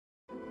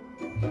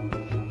Hey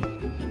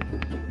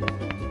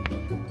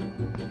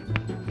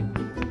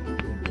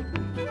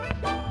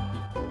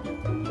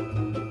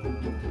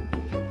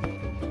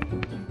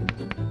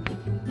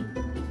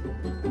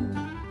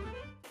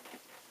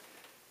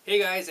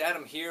guys,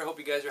 Adam here. Hope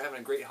you guys are having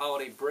a great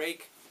holiday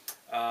break.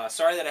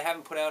 Sorry that I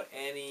haven't put out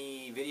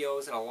any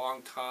videos in a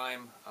long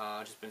time.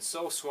 Just been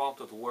so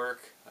swamped with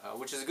work,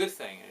 which is a good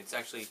thing. It's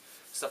actually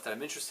stuff that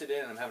I'm interested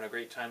in, and I'm having a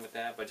great time with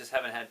that, but just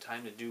haven't had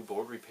time to do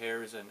board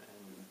repairs and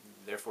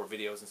therefore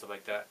videos and stuff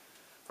like that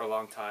for a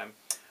long time.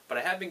 But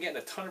I have been getting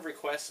a ton of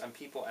requests on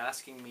people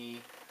asking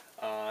me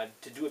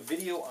to do a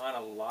video on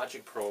a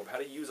logic probe, how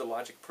to use a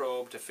logic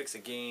probe to fix a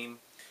game.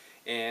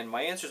 And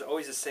my answer is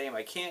always the same.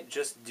 I can't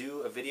just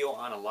do a video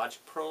on a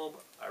logic probe.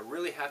 I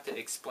really have to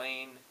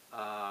explain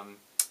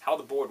how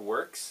the board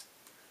works,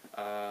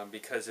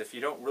 because if you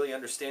don't really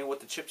understand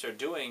what the chips are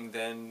doing,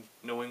 then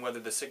knowing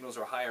whether the signals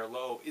are high or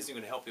low isn't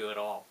going to help you at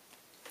all.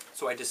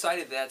 So I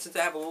decided that since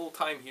I have a little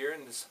time here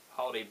in this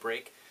holiday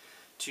break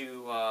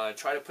to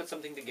try to put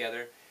something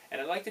together,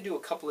 and I'd like to do a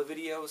couple of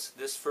videos.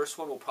 This first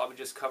one will probably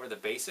just cover the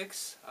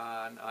basics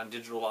on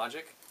digital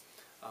logic.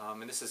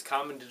 And this is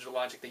common digital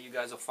logic that you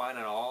guys will find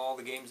on all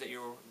the games that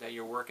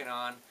you're working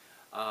on.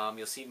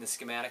 You'll see it in the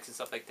schematics and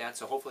stuff like that.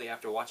 So hopefully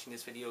after watching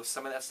this video,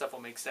 some of that stuff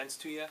will make sense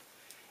to you.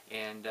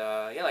 And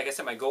yeah, like I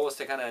said, my goal is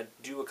to kind of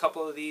do a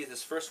couple of these.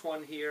 This first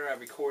one here I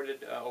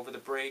recorded over the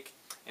break,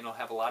 and I'll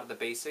have a lot of the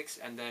basics.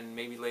 And then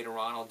maybe later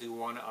on I'll do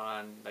one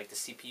on like the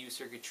CPU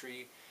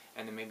circuitry,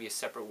 and then maybe a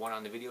separate one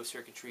on the video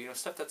circuitry. You know,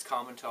 stuff that's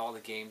common to all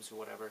the games or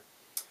whatever.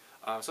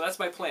 So that's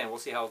my plan. We'll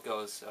see how it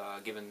goes,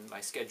 given my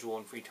schedule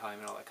and free time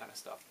and all that kind of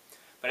stuff.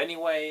 But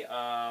anyway,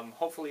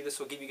 hopefully this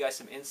will give you guys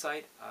some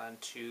insight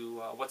onto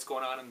what's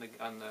going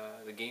on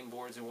the game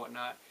boards and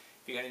whatnot.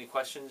 If you got any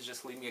questions,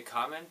 just leave me a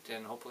comment,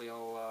 and hopefully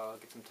I'll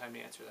get some time to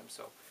answer them.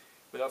 So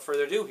without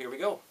further ado, here we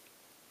go.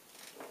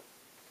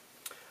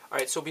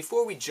 Alright, so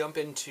before we jump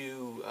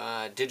into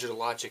digital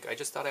logic, I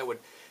just thought I would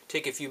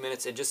take a few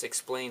minutes and just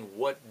explain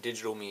what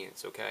digital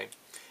means, okay?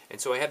 And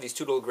so I have these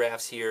two little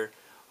graphs here.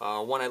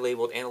 One I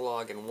labeled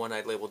analog and one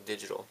I labeled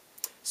digital.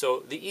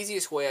 So the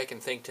easiest way I can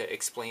think to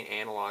explain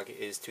analog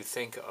is to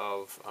think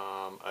of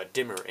a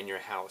dimmer in your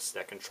house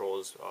that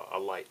controls a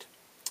light.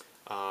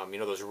 You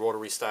know, those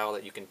rotary style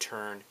that you can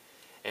turn.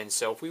 And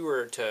so if we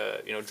were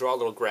to, you know, draw a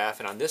little graph,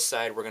 and on this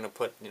side we're going to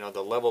put, you know,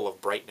 the level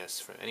of brightness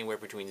from anywhere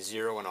between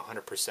 0 and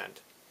 100%.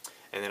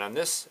 And then on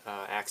this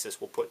axis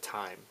we'll put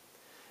time.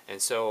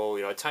 And so,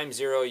 you know, at time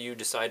 0 you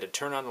decide to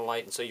turn on the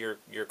light, and so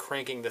you're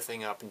cranking the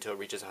thing up until it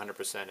reaches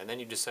 100%. And then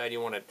you decide you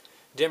want it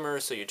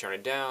dimmer, so you turn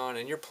it down,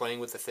 and you're playing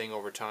with the thing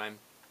over time.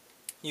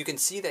 You can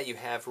see that you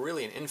have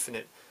really an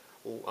infinite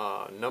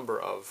number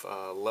of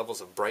levels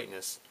of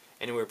brightness,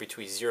 anywhere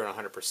between 0 and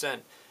 100%.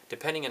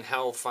 Depending on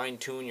how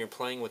fine-tuned you're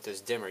playing with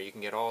this dimmer, you can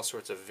get all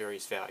sorts of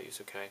various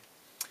values, okay?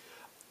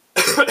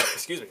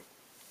 Excuse me.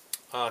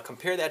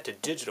 Compare that to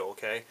digital,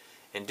 okay?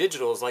 And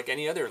digital is like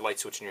any other light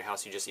switch in your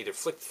house. You just either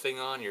flick the thing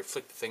on or you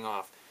flick the thing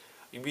off.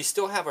 We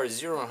still have our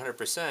 0 and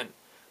 100%,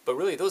 but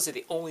really those are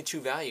the only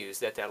two values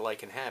that that light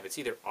can have. It's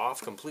either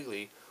off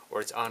completely or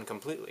it's on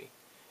completely.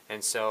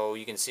 And so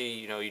you can see,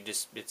 you know,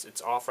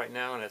 it's off right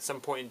now, and at some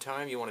point in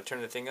time you want to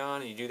turn the thing on,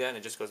 and you do that, and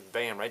it just goes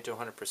bam right to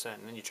 100%.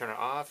 And then you turn it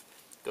off,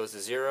 it goes to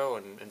 0,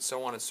 and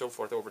so on and so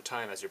forth over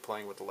time as you're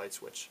playing with the light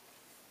switch.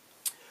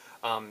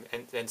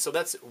 And so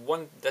that's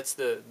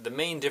the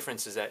main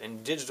difference, is that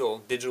in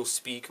digital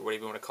speak, or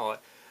whatever you want to call it,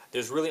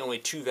 there's really only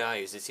two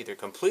values. It's either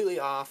completely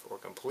off or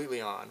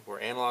completely on,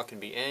 where analog can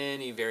be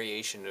any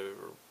variation or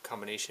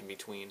combination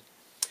between.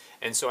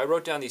 And so I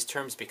wrote down these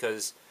terms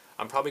because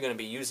I'm probably going to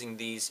be using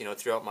these, you know,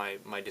 throughout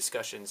my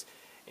discussions,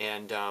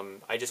 and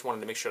I just wanted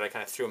to make sure that I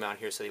kind of threw them out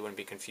here so they wouldn't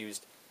be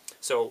confused.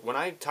 So when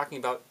I'm talking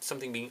about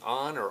something being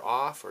on or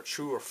off, or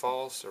true or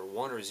false, or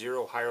 1 or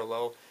 0, high or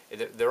low,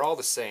 they're all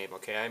the same,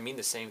 okay? I mean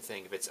the same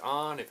thing. If it's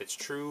on, if it's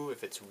true,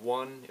 if it's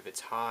 1, if it's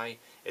high,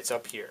 it's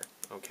up here,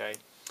 okay?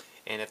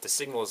 And if the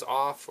signal is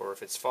off, or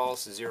if it's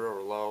false, 0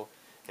 or low,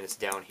 and it's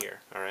down here,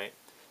 all right?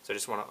 So I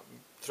just want to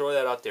throw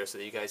that out there so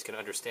that you guys can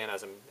understand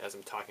as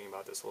I'm talking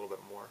about this a little bit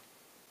more.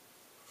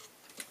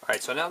 All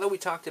right, so now that we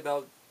talked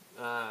about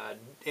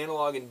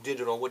analog and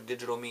digital, what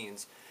digital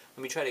means,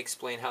 let me try to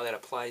explain how that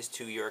applies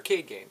to your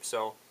arcade game.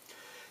 So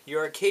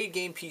your arcade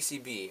game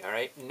PCB, all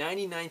right,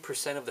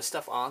 99% of the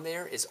stuff on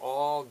there is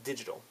all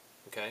digital,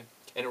 okay?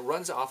 And it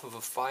runs off of a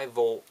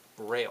 5-volt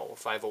rail,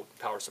 5-volt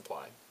power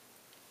supply.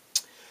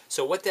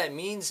 So what that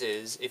means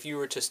is, if you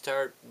were to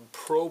start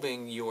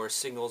probing your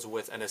signals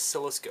with an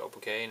oscilloscope,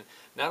 okay, and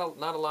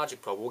not a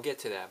logic probe, we'll get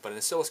to that, but an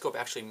oscilloscope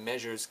actually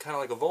measures, kind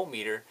of like a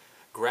voltmeter,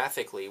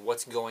 graphically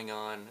what's going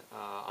on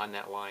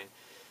that line.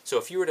 So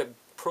if you were to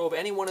probe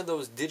any one of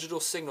those digital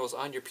signals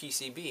on your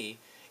PCB,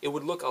 it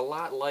would look a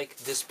lot like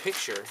this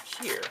picture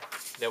here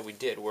that we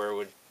did, where it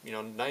would, you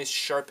know, nice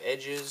sharp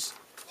edges,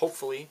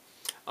 hopefully,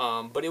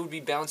 but it would be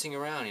bouncing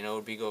around. You know,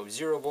 it would go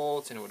 0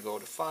 volts, and it would go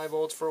to 5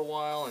 volts for a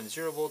while, and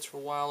 0 volts for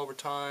a while over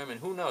time, and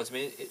who knows? I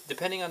mean,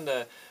 depending on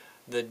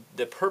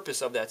the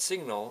purpose of that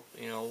signal,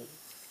 you know,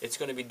 it's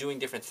going to be doing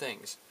different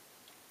things.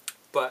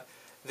 But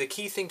the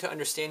key thing to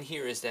understand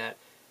here is that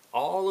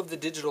all of the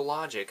digital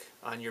logic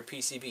on your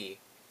PCB,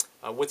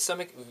 with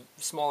some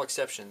small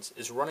exceptions,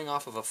 is running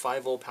off of a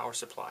 5-volt power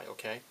supply,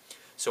 okay?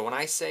 So when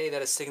I say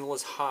that a signal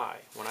is high,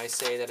 when I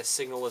say that a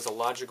signal is a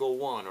logical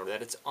 1 or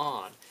that it's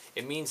on,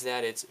 it means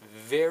that it's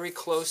very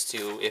close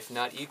to, if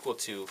not equal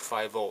to,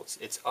 5 volts.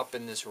 It's up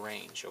in this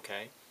range,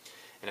 okay?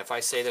 And if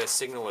I say that a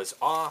signal is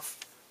off,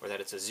 or that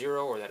it's a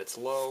 0, or that it's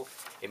low,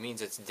 it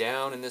means it's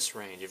down in this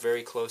range,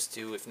 very close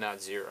to, if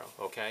not 0,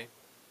 okay?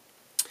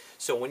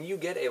 So when you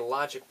get a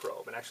logic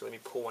probe, and actually let me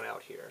pull one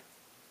out here.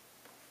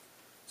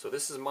 So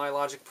this is my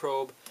logic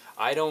probe.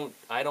 I don't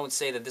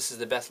say that this is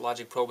the best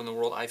logic probe in the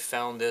world. I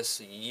found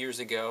this years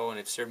ago and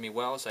it served me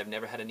well, so I've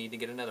never had a need to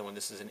get another one.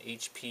 This is an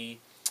HP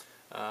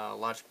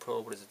logic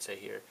probe. What does it say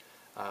here?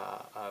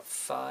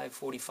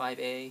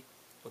 545A.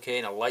 Okay,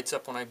 and it lights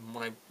up when I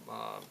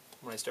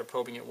start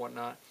probing it and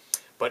whatnot.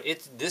 But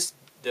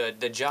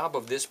the job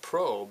of this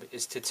probe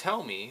is to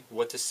tell me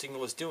what the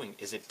signal is doing.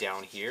 Is it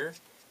down here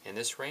in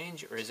this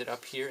range, or is it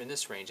up here in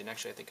this range? And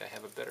actually I think I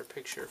have a better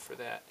picture for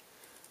that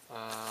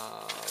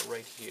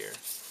right here.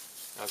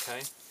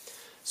 Okay,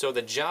 so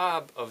the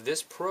job of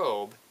this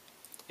probe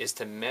is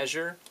to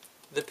measure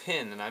the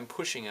pin that I'm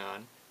pushing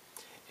on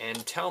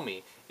and tell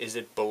me, is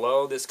it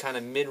below this kind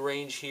of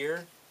mid-range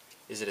here?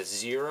 Is it a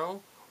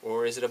 0?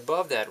 Or is it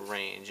above that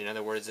range? In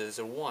other words, is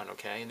it a 1,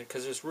 okay? And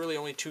because there's really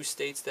only two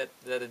states that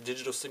a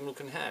digital signal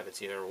can have.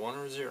 It's either a 1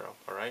 or a 0,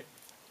 all right?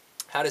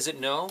 How does it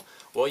know?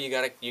 Well, you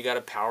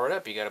gotta power it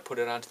up. You gotta put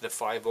it onto the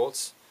 5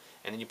 volts,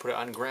 and then you put it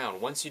on ground.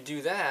 Once you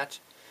do that,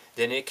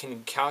 then it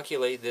can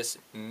calculate this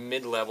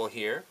mid-level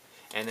here,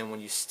 and then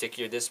when you stick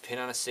this pin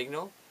on a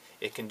signal,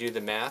 it can do the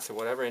math or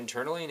whatever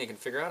internally, and it can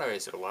figure out,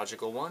 is it a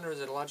logical 1 or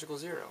is it a logical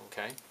 0,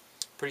 okay?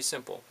 Pretty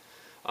simple.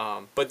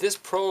 But this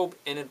probe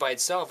in and by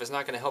itself is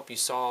not going to help you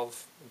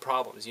solve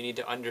problems. You need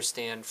to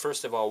understand,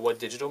 first of all, what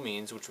digital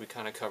means, which we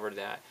kind of covered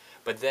that.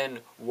 But then,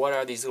 what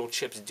are these little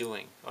chips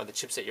doing? Or the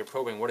chips that you're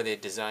probing, what are they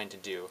designed to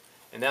do?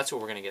 And that's what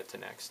we're going to get to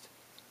next.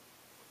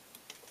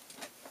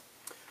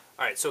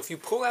 Alright, so if you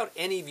pull out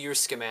any of your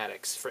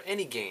schematics for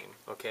any game,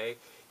 okay,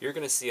 you're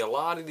going to see a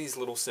lot of these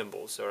little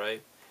symbols,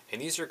 alright?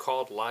 And these are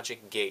called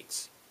logic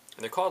gates.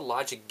 And they're called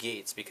logic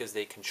gates because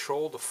they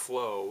control the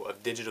flow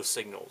of digital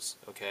signals,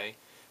 okay,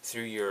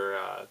 through your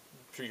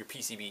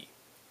PCB.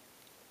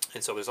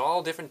 And so there's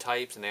all different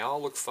types, and they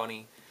all look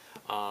funny.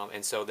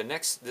 And so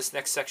this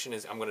next section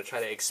is I'm going to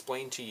try to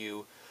explain to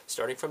you,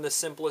 starting from the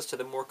simplest to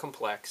the more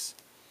complex,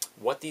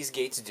 what these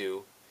gates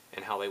do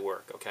and how they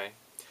work, okay?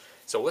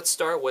 So let's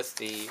start with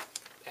the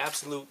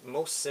absolute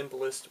most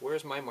simplest,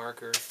 where's my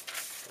marker,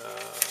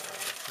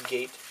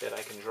 gate that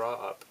I can draw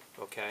up,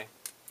 okay?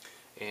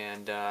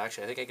 And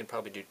actually I think I can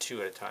probably do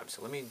 2 at a time,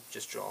 so let me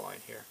just draw a line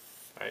here.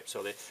 Alright,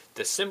 so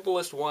the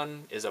simplest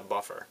one is a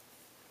buffer.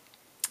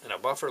 And a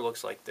buffer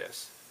looks like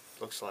this.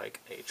 Looks like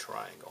a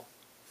triangle.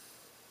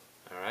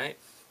 Alright?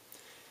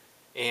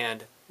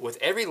 And with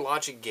every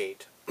logic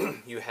gate,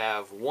 you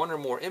have 1 or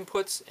more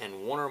inputs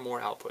and 1 or more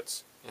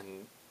outputs.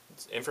 And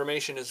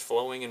information is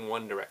flowing in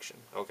one direction,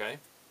 okay?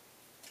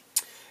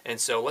 And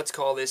so let's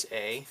call this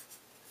A,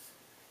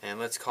 and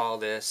let's call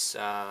this,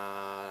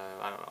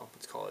 I don't know,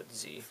 let's call it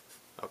Z,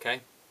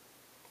 okay?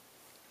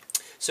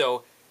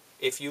 So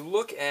if you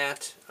look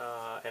at,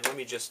 and let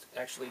me just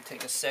actually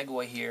take a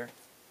segue here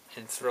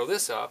and throw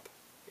this up,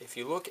 if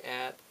you look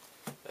at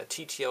a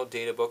TTL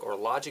Databook or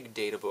Logic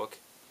Databook,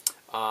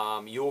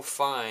 you'll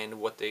find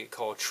what they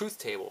call truth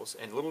tables,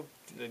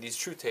 and these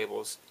truth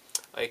tables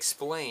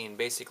explain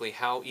basically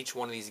how each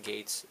one of these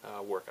gates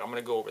work. I'm going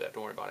to go over that,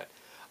 don't worry about it.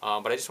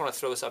 But I just want to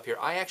throw this up here.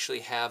 I actually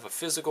have a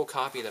physical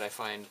copy that I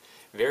find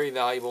very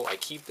valuable. I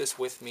keep this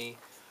with me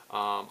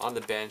on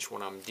the bench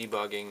when I'm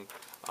debugging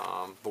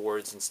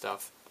boards and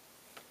stuff.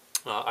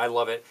 I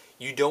love it.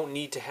 You don't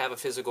need to have a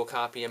physical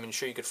copy. I'm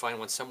sure you could find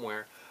one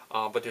somewhere.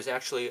 But there's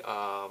actually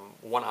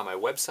one on my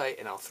website,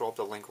 and I'll throw up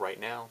the link right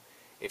now.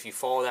 If you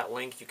follow that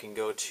link, you can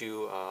go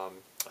to a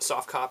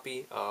soft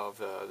copy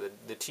of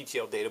the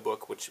TTL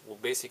Databook, which will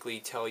basically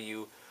tell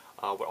you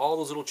what all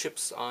those little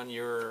chips on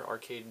your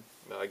arcade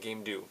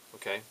game do,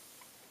 okay?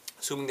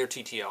 Assuming they're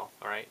TTL,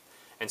 alright?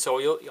 And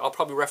so I'll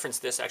probably reference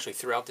this actually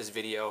throughout this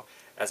video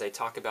as I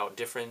talk about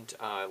different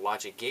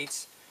logic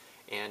gates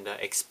and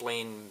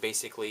explain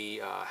basically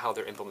how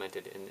they're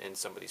implemented in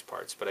some of these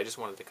parts. But I just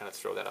wanted to kind of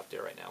throw that up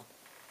there right now.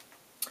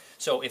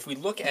 So if we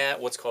look at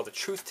what's called the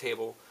truth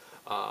table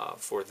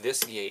for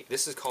this gate,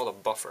 this is called a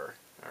buffer,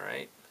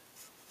 alright?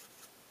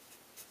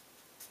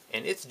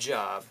 And its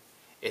job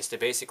is to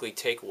basically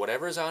take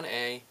whatever's on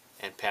A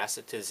and pass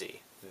it to Z.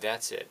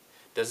 That's it.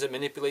 Does it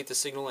manipulate the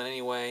signal in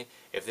any way?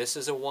 If this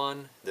is a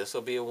 1, this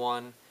will be a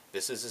 1.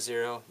 This is a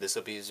 0, this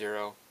will be a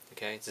 0.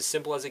 Okay, it's as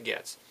simple as it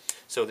gets.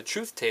 So the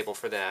truth table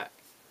for that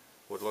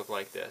would look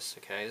like this.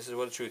 Okay, this is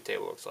what a truth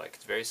table looks like.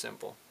 It's very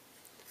simple.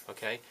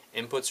 Okay,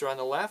 inputs are on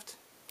the left,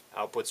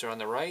 outputs are on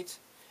the right,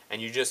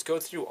 and you just go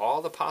through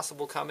all the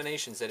possible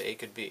combinations that A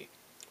could be.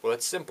 Well,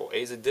 it's simple.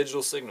 A is a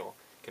digital signal.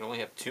 It can only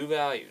have 2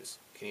 values.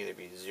 It can either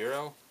be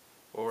 0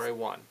 or a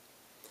 1.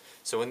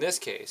 So in this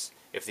case,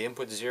 if the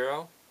input's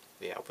 0,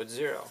 the output's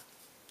 0.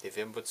 If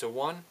input's a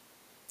 1,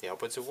 the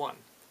output's a 1.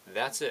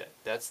 That's it.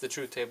 That's the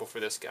truth table for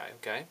this guy,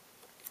 okay?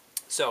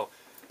 So,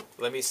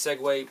 let me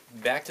segue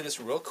back to this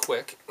real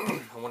quick.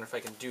 I wonder if I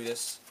can do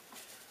this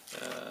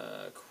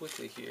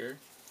quickly here.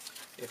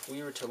 If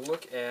we were to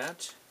look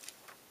at,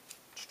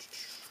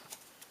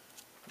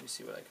 let me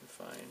see what I can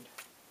find.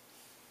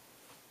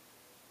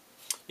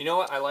 You know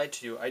what, I lied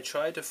to you. I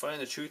tried to find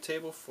the truth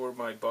table for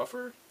my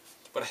buffer,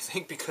 but I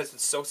think because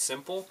it's so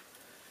simple,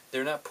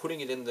 they're not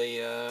putting it in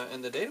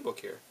the data book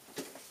here.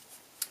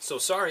 So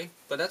sorry,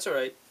 but that's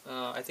alright.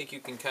 I think you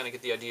can kind of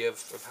get the idea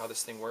of how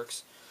this thing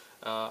works.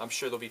 I'm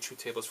sure there'll be truth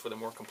tables for the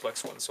more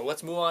complex ones. So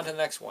let's move on to the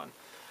next one.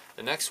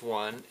 The next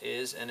one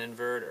is an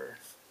inverter.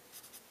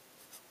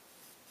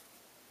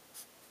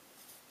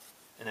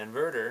 An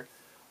inverter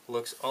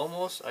looks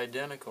almost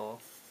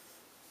identical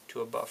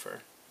to a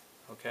buffer.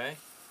 Okay?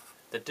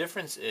 The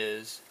difference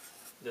is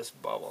this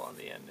bubble on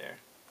the end there.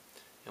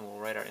 And we'll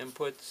write our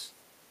inputs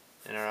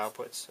and our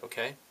outputs.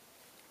 Okay?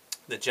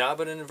 The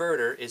job of an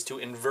inverter is to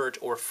invert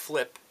or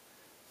flip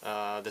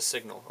the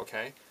signal.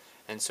 Okay?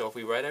 And so if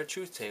we write our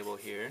truth table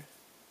here,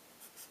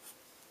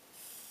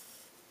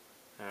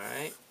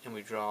 alright, and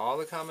we draw all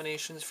the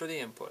combinations for the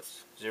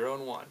inputs, 0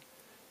 and 1,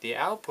 the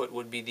output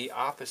would be the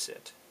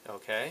opposite.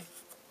 Okay?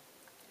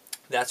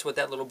 That's what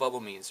that little bubble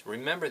means.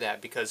 Remember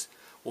that, because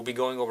we'll be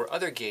going over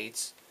other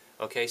gates,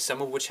 okay,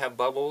 some of which have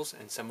bubbles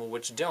and some of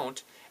which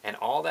don't, and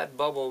all that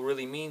bubble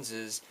really means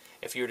is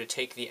if you were to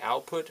take the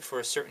output for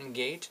a certain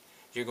gate,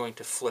 you're going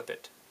to flip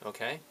it.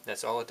 Okay?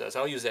 That's all it does.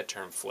 I'll use that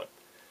term flip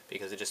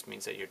because it just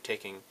means that you're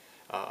taking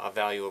a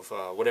value of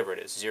whatever it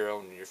is,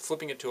 0, and you're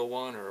flipping it to a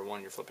 1, or a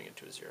 1 you're flipping it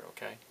to a 0.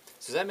 Okay?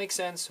 So does that make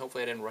sense?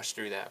 Hopefully I didn't rush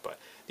through that, but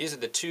these are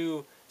the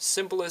two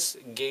simplest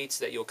gates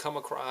that you'll come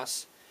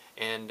across.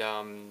 And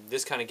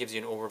this kind of gives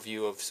you an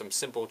overview of some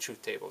simple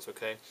truth tables.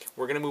 Okay,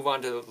 we're going to move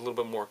on to a little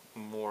bit more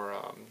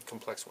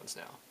complex ones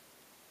now.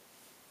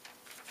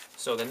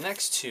 So the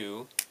next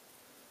two,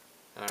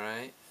 all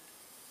right,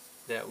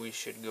 that we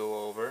should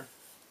go over.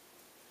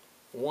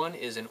 One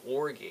is an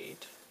OR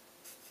gate.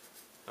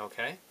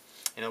 Okay,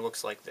 and it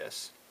looks like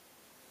this.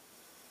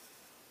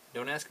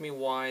 Don't ask me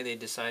why they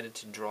decided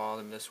to draw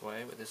them this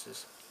way, but this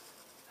is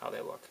how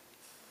they look.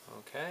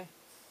 Okay,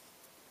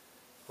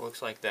 it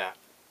looks like that.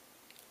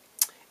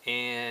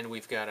 And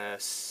we've got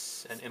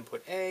an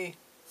input A,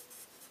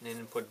 an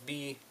input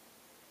B,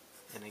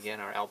 and again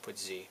our output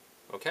Z.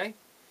 Okay?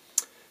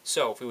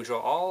 So if we would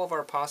draw all of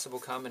our possible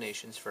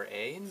combinations for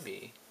A and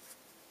B,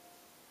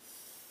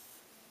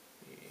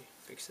 we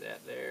fix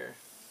that there,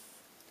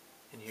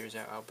 and here's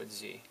our output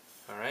Z.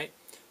 Alright?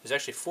 There's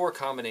actually 4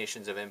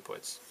 combinations of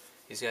inputs.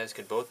 These guys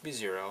could both be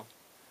 0.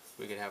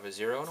 We could have a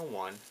 0 and a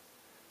 1.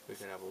 We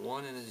could have a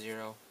 1 and a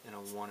 0, and a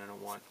 1 and a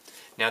 1.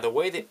 Now the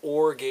way the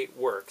OR gate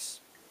works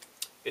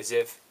is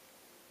if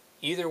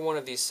either one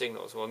of these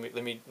signals, well,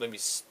 let me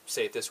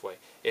say it this way.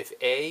 If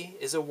A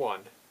is a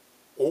 1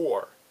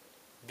 or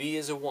B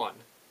is a 1,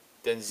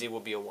 then Z will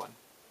be a 1.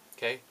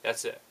 Okay?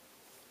 That's it.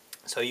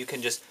 So you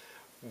can just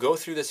go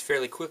through this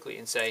fairly quickly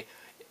and say,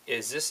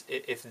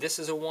 if this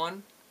is a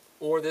 1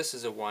 or this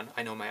is a 1,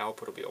 I know my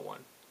output will be a 1.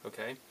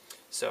 Okay?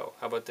 So,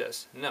 how about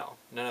this? No,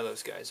 none of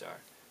those guys are.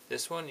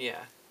 This one,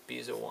 yeah, B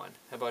is a 1.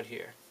 How about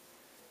here?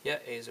 Yeah,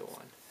 A is a 1.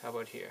 How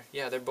about here?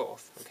 Yeah, they're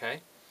both.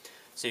 Okay?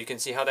 So you can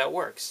see how that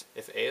works.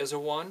 If A is a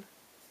 1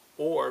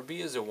 or B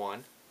is a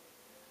 1,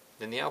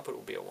 then the output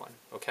will be a 1.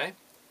 Okay?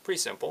 Pretty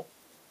simple.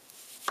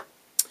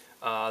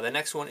 The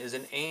next one is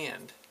an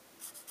AND.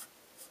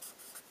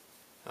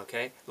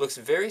 Okay? Looks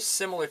very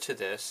similar to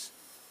this,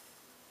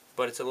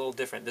 but it's a little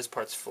different. This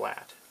part's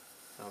flat.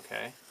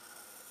 Okay?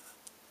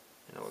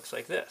 And it looks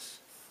like this.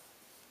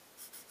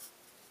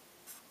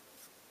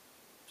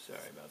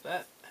 Sorry about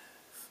that.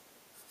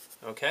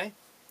 Okay?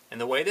 And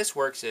the way this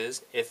works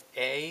is, if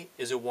A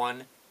is a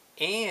 1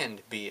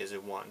 and B is a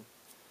 1,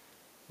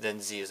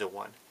 then Z is a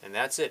 1. And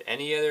that's it.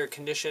 Any other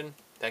condition,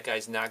 that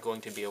guy's not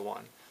going to be a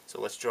 1. So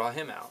let's draw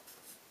him out.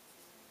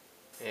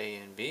 A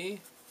and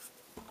B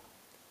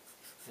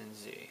and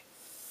Z.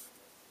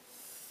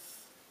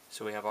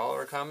 So we have all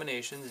our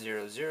combinations,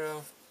 0,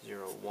 0,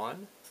 0,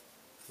 1,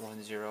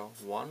 1, 0,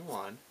 1,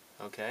 1.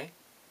 Okay?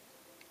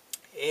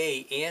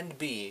 A and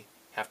B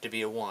have to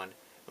be a 1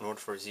 in order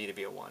for Z to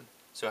be a 1.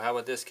 So how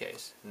about this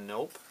case?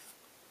 Nope.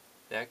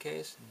 That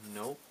case?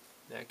 Nope.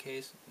 That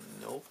case?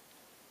 Nope.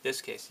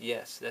 This case?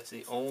 Yes. That's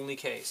the only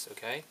case,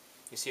 okay?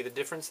 You see the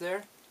difference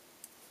there?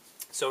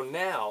 So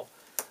now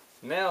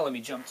let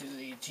me jump to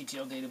the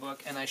TTL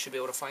Databook, and I should be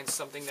able to find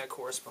something that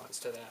corresponds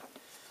to that.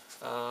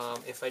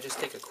 If I just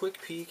take a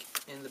quick peek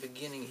in the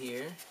beginning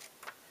here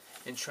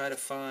and try to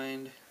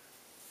find...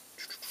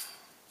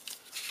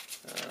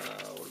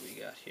 what do we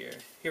got here?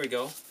 Here we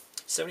go.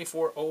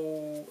 74,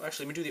 oh,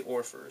 actually, let me do the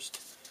OR first.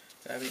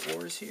 Do I have any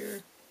ORs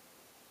here?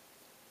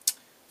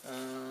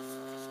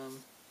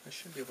 I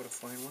should be able to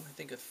find one. I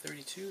think a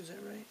 32, is that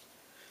right?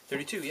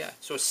 32, yeah.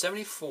 So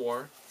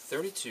 74,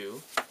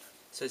 32, it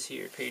says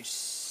here, page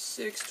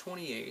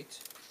 628.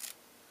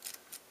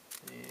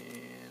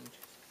 And,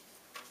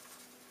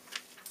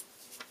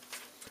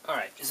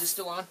 alright, Is this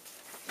still on?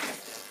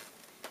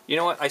 You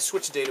know what? I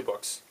switched data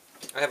books.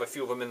 I have a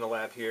few of them in the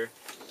lab here,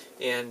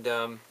 and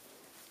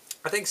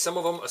I think some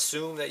of them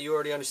assume that you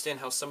already understand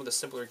how some of the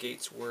simpler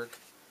gates work,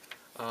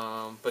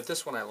 but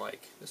this one I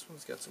like. This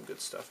one's got some good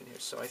stuff in here.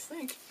 So I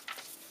think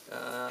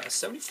a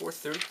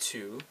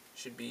 7432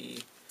 should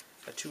be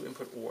a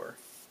 2-input OR.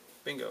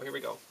 Bingo, here we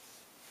go.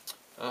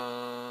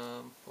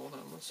 Hold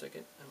on one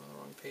second, I'm on the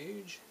wrong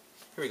page.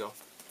 Here we go.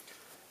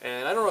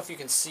 And I don't know if you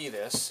can see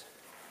this,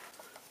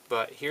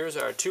 but here's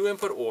our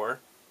 2-input OR.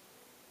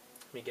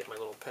 Let me get my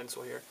little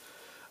pencil here.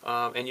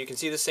 And you can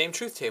see the same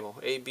truth table,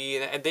 A, B,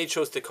 and they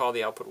chose to call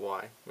the output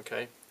Y.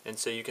 Okay? And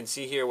so you can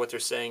see here what they're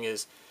saying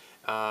is,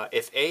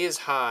 if A is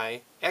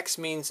high, X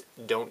means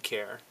don't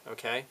care.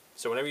 Okay?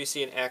 So whenever you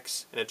see an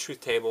X in a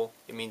truth table,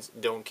 it means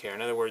don't care.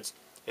 In other words,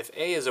 if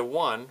A is a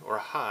 1 or a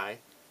high,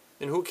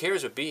 then who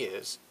cares what B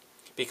is?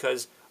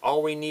 Because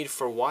all we need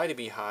for Y to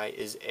be high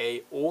is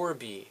A or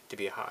B to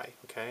be high.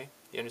 Okay?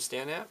 You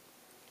understand that?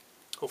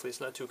 Hopefully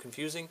it's not too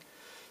confusing.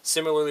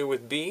 Similarly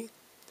with B,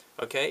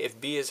 okay, if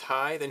B is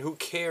high, then who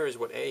cares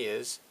what A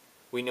is?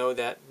 We know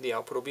that the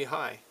output will be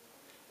high.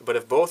 But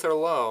if both are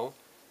low,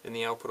 then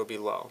the output will be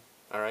low.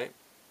 Alright?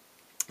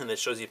 And that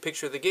shows you a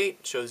picture of the gate,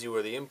 it shows you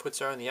where the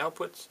inputs are and the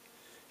outputs,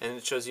 and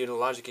it shows you the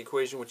logic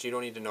equation, which you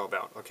don't need to know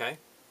about. Okay?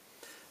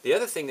 The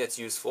other thing that's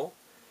useful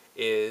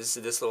is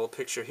this little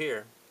picture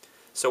here.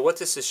 So what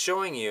this is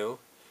showing you,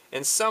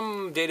 and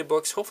some data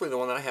books, hopefully the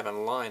one that I have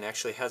online,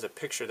 actually has a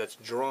picture that's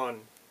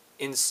drawn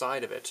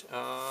inside of it. Do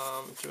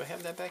I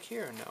have that back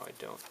here? No, I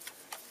don't.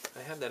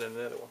 I have that in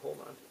another one. Hold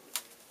on.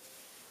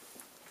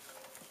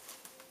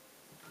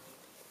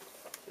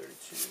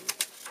 32.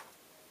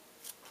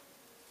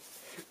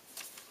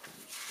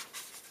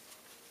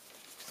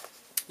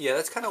 Yeah,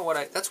 that's kind of what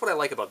I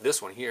like about this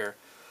one here,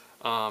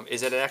 is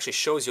that it actually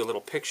shows you a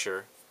little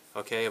picture,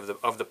 okay, of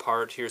the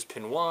part. Here's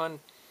pin 1,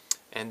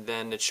 and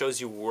then it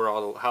shows you where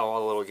how all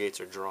the little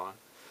gates are drawn.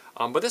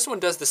 But this one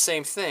does the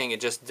same thing,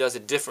 it just does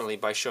it differently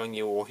by showing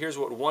you, well, here's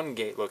what one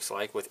gate looks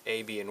like with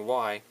A, B, and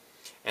Y,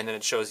 and then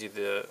it shows you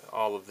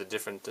all of the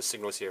different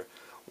signals here.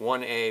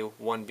 1A,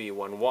 1B,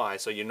 1Y,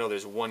 so you know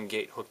there's one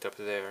gate hooked up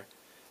there,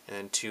 and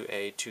then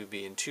 2A,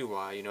 2B, and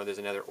 2Y, you know there's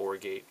another OR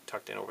gate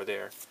tucked in over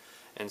there.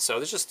 And so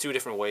there's just two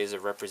different ways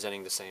of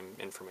representing the same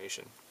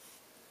information.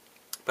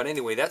 But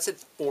anyway, that's an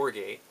OR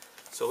gate,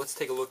 so let's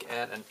take a look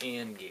at an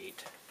AND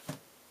gate.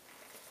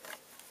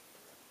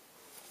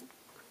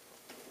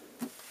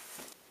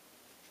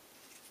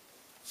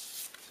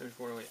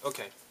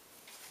 Okay,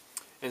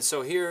 and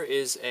so here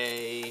is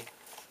a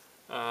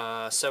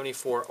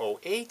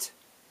 7408.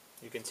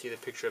 You can see the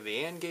picture of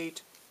the AND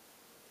gate,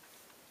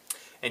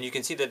 and you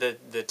can see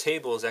that the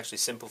table is actually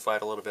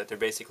simplified a little bit. They're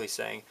basically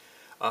saying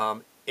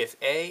if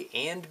A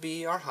and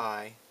B are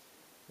high,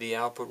 the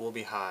output will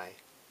be high.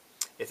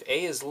 If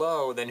A is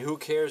low, then who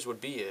cares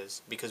what B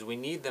is, because we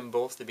need them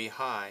both to be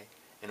high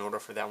in order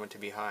for that one to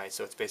be high.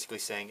 So it's basically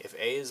saying if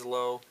A is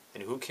low,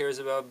 then who cares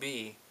about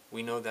B?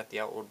 We know that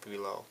the output will be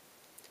low.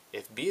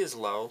 If B is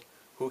low,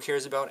 who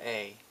cares about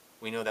A?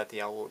 We know that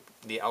the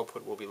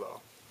output will be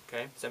low.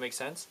 Okay, does that make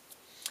sense?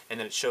 And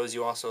then it shows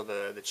you also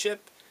the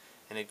chip,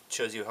 and it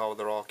shows you how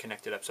they're all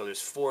connected up. So there's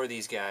 4 of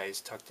these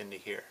guys tucked into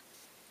here.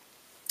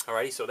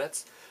 Alrighty, so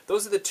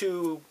those are the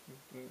two,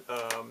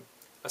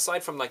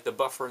 aside from like the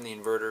buffer and the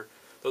inverter,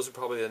 those are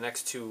probably the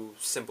next two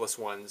simplest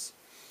ones.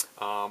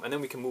 And then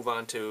we can move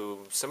on to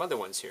some other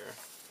ones here.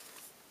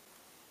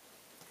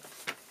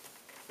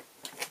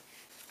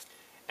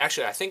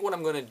 Actually, I think what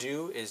I'm going to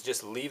do is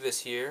just leave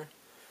this here,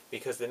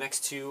 because the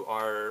next two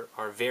are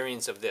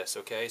variants of this,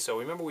 okay? So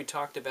remember we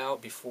talked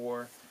about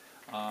before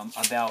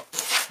about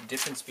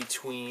difference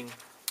between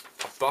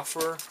a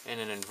buffer and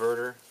an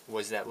inverter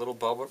was that little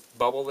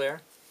bubble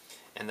there.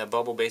 And the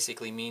bubble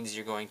basically means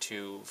you're going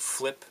to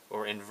flip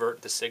or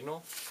invert the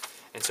signal.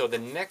 And so the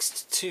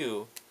next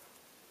two,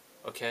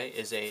 okay,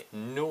 is a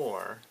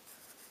NOR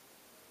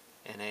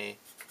and a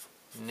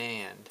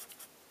NAND,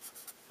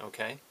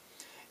 okay?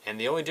 And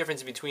the only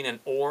difference between an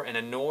OR and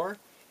a NOR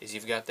is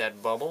you've got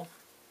that bubble.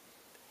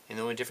 And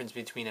the only difference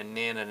between a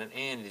NAND and an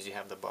AND is you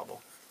have the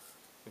bubble.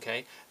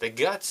 Okay? The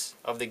guts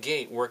of the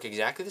gate work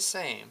exactly the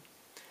same.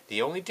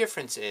 The only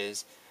difference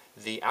is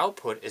the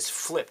output is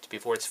flipped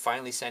before it's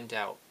finally sent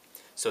out.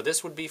 So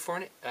this would be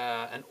for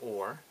an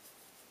OR.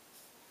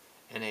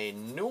 And a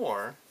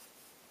NOR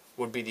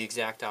would be the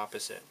exact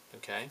opposite.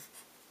 Okay?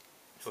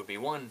 It would be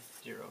 1,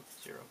 0,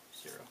 0,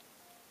 0.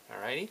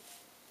 Alrighty?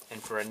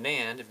 And for a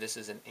NAND, if this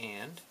is an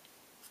AND,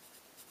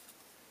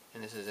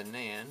 and this is a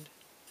NAND,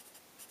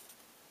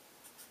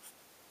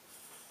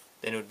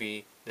 then it would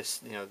be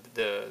this, you know,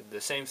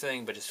 the same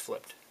thing but just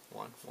flipped.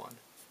 1, 1,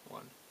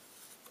 1,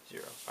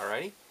 0.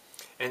 Alrighty?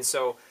 And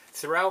so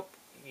throughout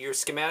your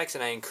schematics,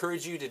 and I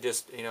encourage you to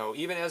just, you know,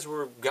 even as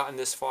we've gotten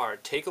this far,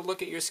 take a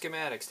look at your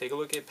schematics. Take a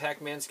look at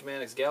Pac-Man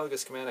schematics, Galaga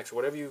schematics,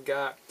 whatever you've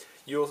got.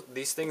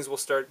 These things will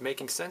start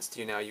making sense to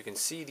you now. You can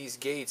see these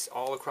gates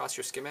all across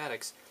your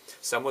schematics.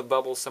 Some with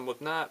bubbles, some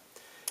with not,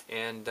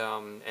 and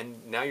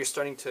now you're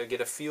starting to get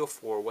a feel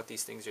for what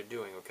these things are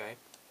doing. Okay.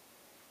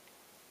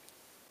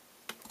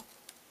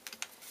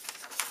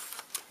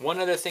 One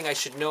other thing I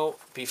should note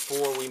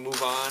before we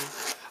move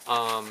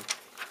on,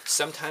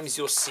 sometimes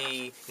you'll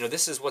see,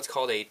 this is what's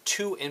called a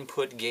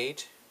 2-input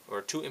gate, or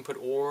a 2-input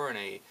OR and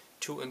a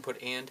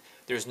 2-input AND.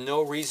 There's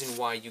no reason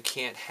why you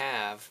can't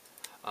have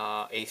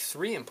a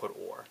 3-input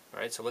OR,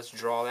 right? So let's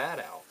draw that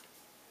out.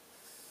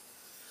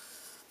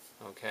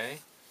 Okay,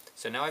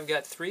 so now I've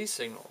got 3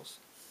 signals.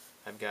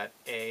 I've got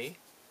A,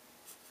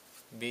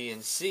 B,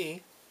 and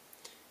C,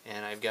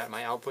 and I've got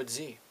my output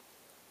Z.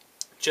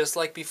 Just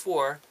like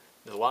before,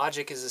 the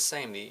logic is the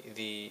same.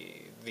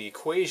 The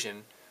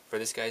equation for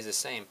this guy is the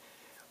same.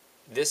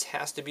 This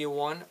has to be a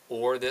 1,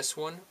 or this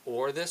one,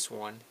 or this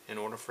one, in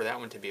order for that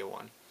one to be a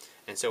 1.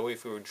 And so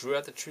if we drew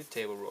out the truth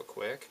table real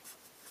quick,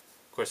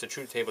 of course the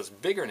truth table is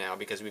bigger now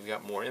because we've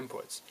got more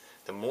inputs.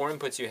 The more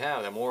inputs you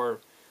have, the more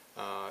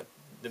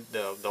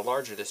the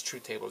larger this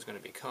truth table is going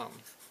to become.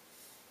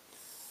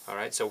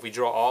 Alright, so if we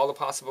draw all the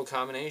possible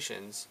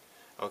combinations,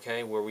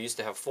 okay, where we used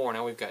to have 4,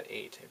 now we've got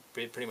 8.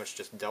 It pretty much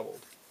just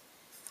doubled.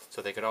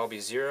 So they could all be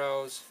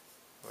zeros,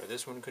 or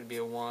this one could be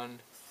a 1.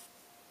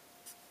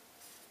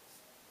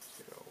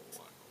 0,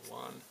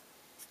 1, 1,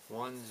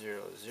 1,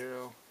 0,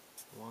 0,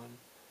 1,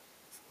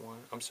 1,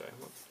 I'm sorry,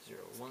 0,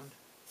 1,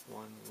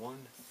 1, 1,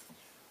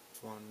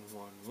 1,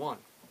 1, 1.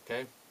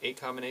 Okay, 8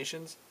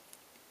 combinations.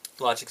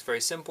 Logic's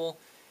very simple.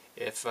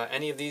 If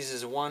any of these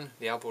is a 1,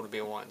 the output would be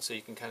a 1. So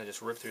you can kind of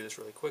just rip through this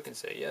really quick and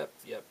say, yep,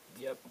 yep,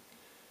 yep,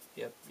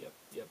 yep, yep,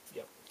 yep,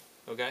 yep.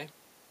 Okay?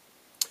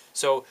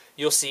 So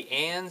you'll see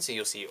ANDs,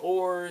 you'll see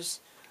ORs,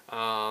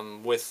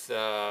 with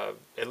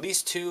at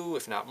least 2,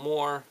 if not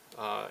more,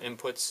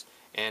 inputs.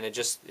 And it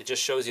just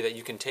shows you that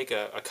you can take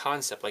a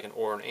concept like an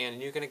OR and AND,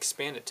 and you can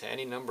expand it to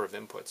any number of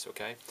inputs.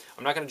 Okay?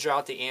 I'm not going to draw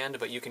out the AND,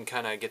 but you can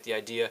kind of get the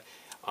idea.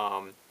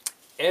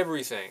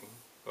 Everything,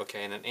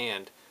 okay, in an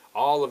AND,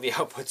 all of the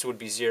outputs would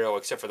be 0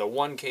 except for the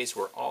one case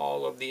where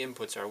all of the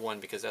inputs are 1,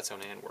 because that's how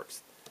an AND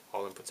works.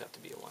 All inputs have to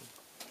be a 1.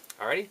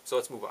 Alrighty, so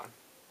let's move on.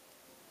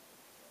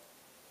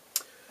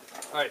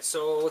 Alright,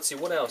 so let's see,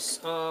 what else?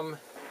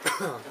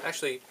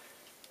 Actually,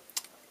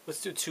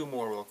 let's do 2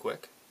 more real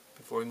quick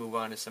before we move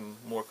on to some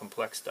more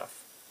complex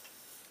stuff.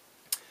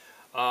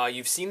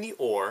 You've seen the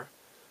OR,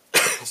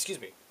 excuse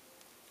me,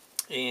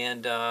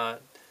 and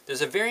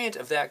there's a variant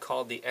of that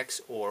called the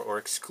XOR, or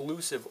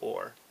exclusive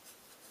OR.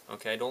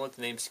 Okay, don't let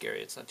the name scare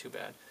you, it's not too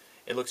bad.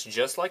 It looks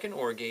just like an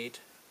OR gate,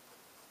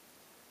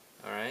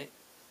 alright,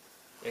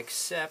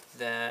 except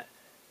that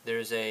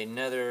there's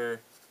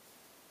another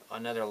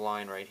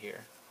line right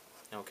here.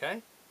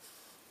 Okay?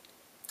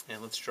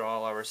 And let's draw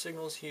all our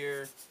signals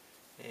here,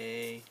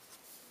 A,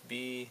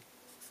 B,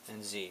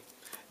 and Z.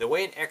 The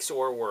way an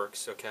XOR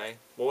works, okay,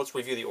 well, let's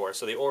review the OR.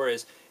 So the OR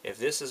is, if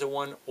this is a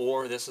 1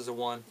 or this is a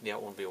 1, the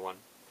output will be a 1.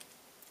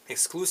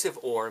 Exclusive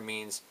OR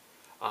means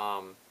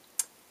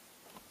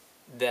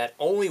that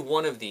only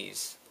one of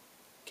these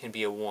can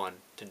be a 1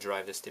 to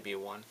drive this to be a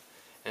 1.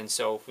 And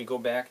so if we go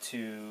back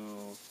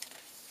to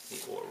the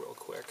OR real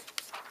quick,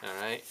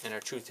 alright, and our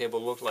truth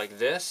table looked like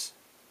this.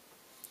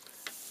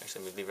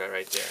 Actually, let me leave that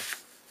right there.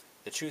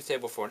 The truth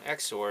table for an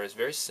XOR is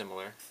very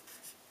similar.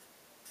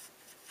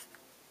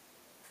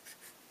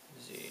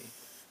 Z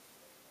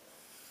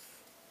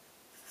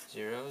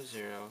 0,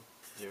 0,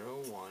 0,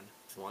 1,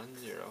 1,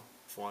 0,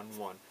 1,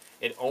 1.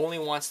 It only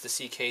wants to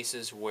see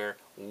cases where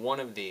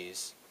one of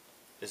these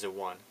is a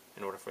 1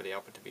 in order for the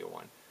output to be a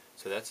 1.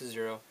 So that's a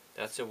 0,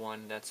 that's a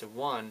 1, that's a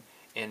 1,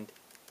 and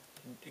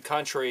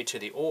contrary to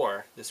the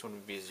OR, this one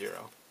would be a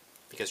 0.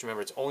 Because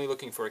remember, it's only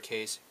looking for a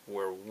case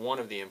where one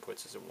of the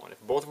inputs is a 1. If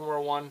both of them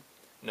are 1,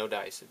 no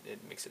dice,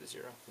 it makes it a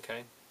 0.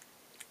 Okay?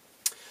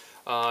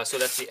 So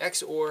that's the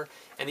XOR.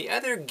 And the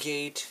other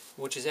gate,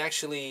 which is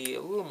actually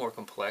a little more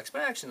complex,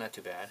 but actually not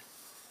too bad,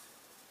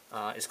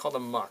 is called a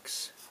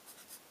MUX.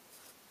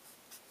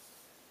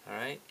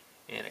 Alright?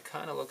 And it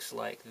kind of looks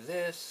like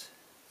this.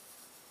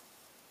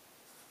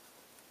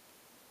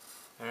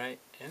 Alright?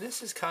 And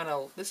this is kind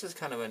of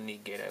a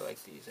neat gate. I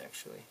like these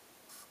actually.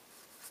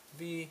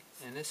 V,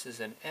 and this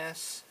is an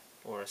S,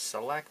 or a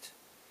select,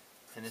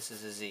 and this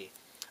is a Z.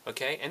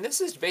 Okay, and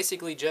this is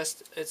basically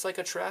just, it's like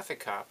a traffic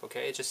cop,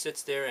 okay? It just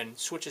sits there and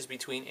switches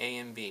between A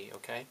and B,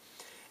 okay?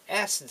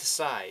 S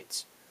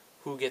decides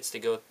who gets to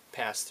go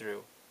pass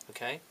through,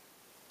 okay?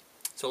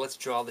 So let's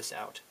draw this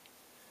out.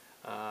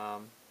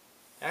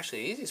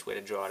 Actually, the easiest way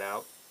to draw it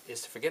out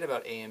is to forget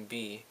about A and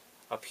B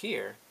up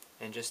here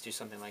and just do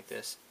something like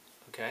this,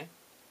 okay?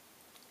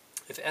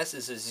 If S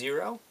is a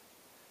 0,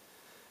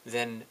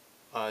 then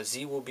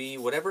Z will be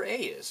whatever A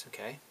is,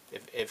 okay?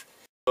 If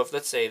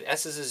let's say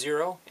S is a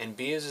 0 and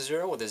B is a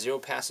 0, well, the 0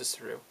 passes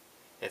through.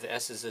 If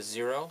S is a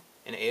 0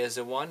 and A is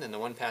a 1, then the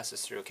 1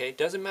 passes through, okay?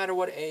 Doesn't matter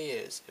what A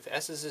is. If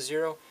S is a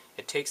 0,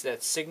 it takes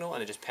that signal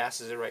and it just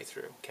passes it right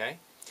through, okay?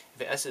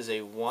 If S is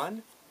a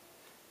 1,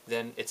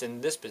 then it's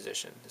in this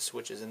position. The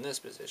switch is in this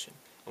position.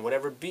 And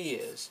whatever B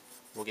is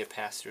will get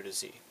passed through to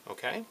Z,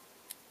 okay?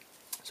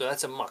 So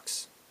that's a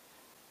MUX.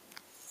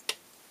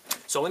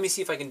 So let me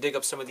see if I can dig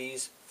up some of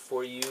these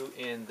for you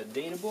in the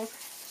data book.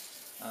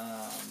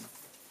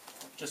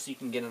 just so you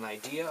can get an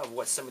idea of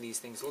what some of these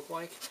things look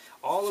like.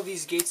 All of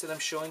these gates that I'm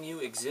showing you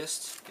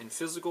exist in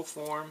physical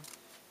form,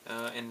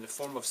 in the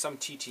form of some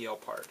TTL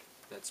part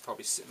that's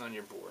probably sitting on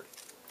your board.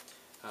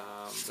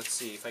 Let's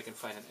see if I can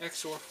find an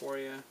XOR for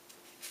you.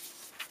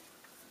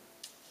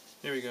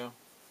 There we go.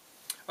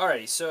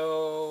 Alrighty,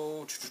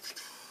 so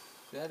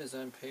that is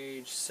on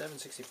page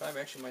 765. I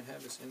actually might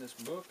have this in this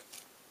book.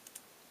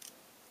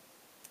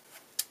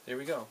 There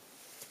we go.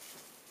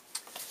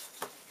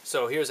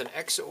 So here's an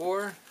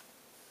XOR,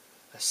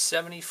 a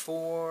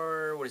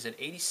 74, what is it,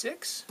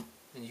 86?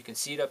 And you can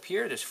see it up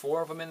here. There's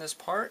 4 of them in this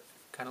part.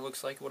 Kind of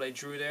looks like what I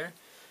drew there.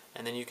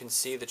 And then you can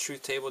see the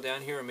truth table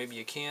down here, or maybe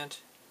you can't.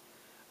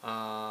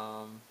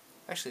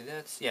 Actually,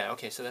 that's, yeah,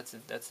 okay, so that's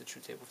the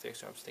truth table for the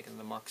XOR. I was thinking of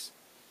the mux.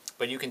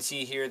 But you can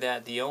see here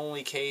that the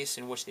only case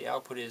in which the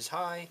output is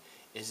high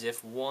is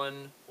if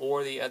one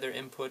or the other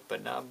input,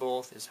 but not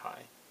both, is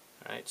high.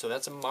 Alright, so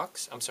that's a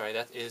mux. I'm sorry,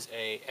 that is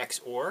a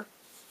XOR.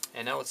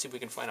 And now let's see if we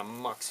can find a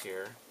mux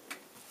here.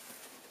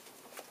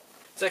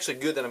 It's actually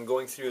good that I'm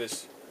going through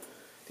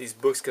these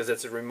books because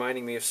it's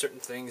reminding me of certain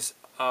things.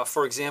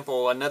 For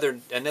example,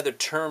 another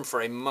term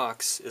for a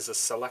mux is a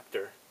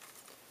selector.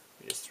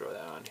 Let me just throw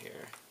that on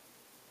here.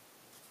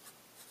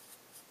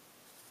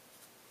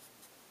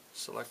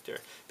 Selector.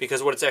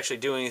 Because what it's actually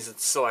doing is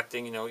it's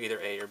selecting, you know, either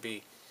A or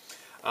B.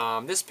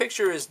 This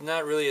picture is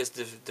not really as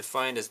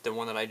defined as the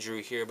one that I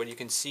drew here, but you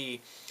can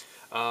see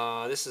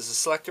this is a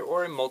selector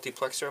or a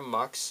multiplexer, a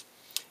mux,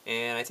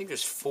 and I think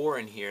there's 4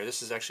 in here.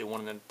 This is actually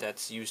one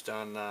that's used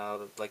on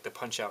like the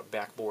punch-out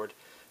backboard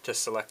to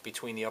select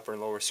between the upper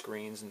and lower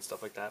screens and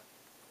stuff like that.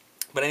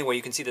 But anyway,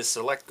 you can see the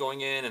select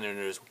going in, and then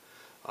there's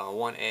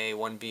 1A,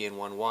 1B, and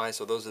 1Y,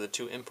 so those are the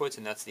 2 inputs,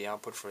 and that's the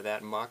output for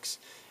that mux.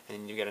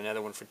 And you get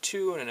another one for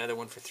 2, and another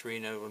one for 3,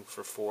 and another one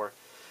for 4.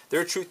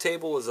 Their truth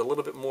table is a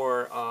little bit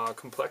more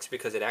complex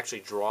because it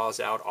actually draws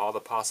out all the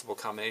possible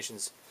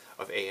combinations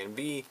of A and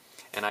B,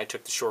 and I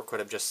took the shortcut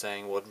of just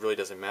saying, well, it really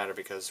doesn't matter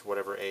because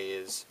whatever A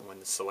is when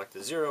the select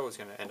is 0 is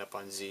going to end up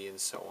on Z, and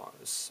so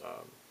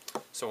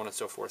on and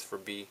so forth for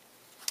B.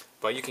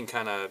 But you can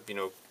kind of, you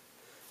know,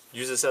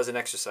 use this as an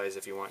exercise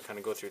if you want, kind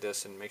of go through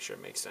this and make sure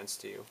it makes sense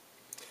to you.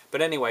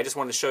 But anyway, I just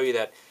wanted to show you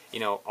that, you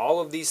know, all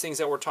of these things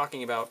that we're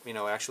talking about, you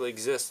know, actually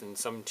exist in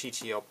some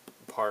TTL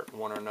part,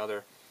 one or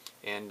another,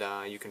 and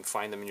you can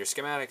find them in your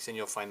schematics, and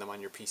you'll find them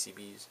on your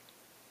PCBs.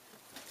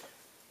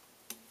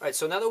 Alright,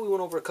 so now that we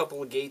went over a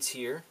couple of gates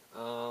here,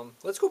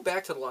 let's go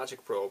back to the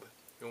logic probe,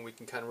 and we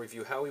can kind of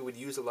review how we would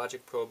use a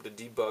logic probe to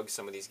debug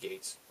some of these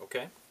gates,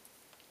 okay?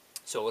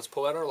 So let's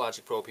pull out our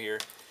logic probe here,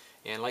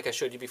 and like I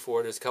showed you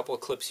before, there's a couple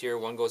of clips here.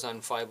 One goes on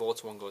 5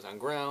 volts, one goes on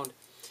ground,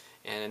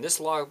 and this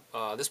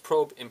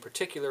probe in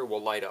particular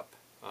will light up.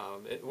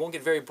 It won't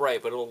get very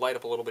bright, but it'll light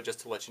up a little bit just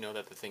to let you know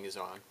that the thing is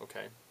on,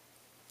 okay?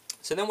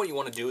 So then what you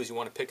want to do is you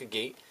want to pick a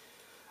gate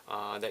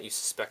that you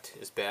suspect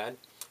is bad,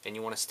 and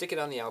you want to stick it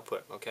on the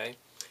output, okay?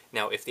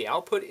 Now, if the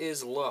output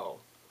is low,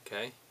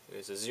 okay, it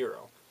is a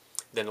 0,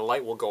 then the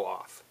light will go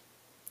off.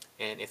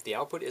 And if the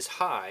output is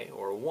high,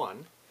 or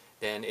 1,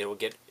 then it will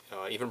get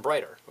even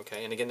brighter,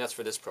 okay? And again, that's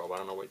for this probe. I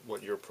don't know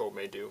what your probe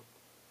may do.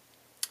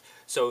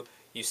 So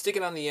you stick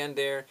it on the end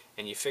there,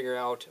 and you figure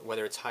out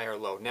whether it's high or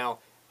low. Now,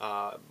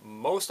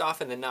 most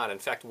often than not, in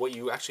fact, what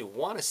you actually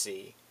want to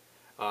see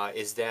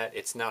is that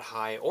it's not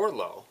high or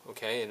low,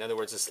 okay? In other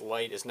words, this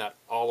light is not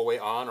all the way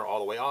on or all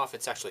the way off.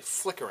 It's actually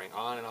flickering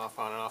on and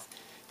off,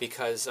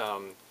 because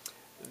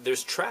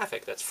there's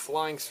traffic that's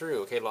flying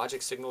through, okay?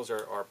 Logic signals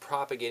are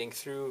propagating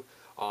through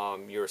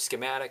your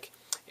schematic,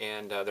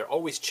 and they're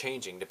always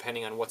changing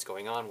depending on what's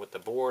going on with the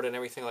board and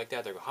everything like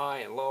that. They're high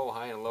and low,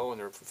 and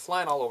they're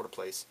flying all over the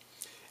place.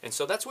 And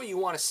so that's what you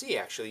want to see,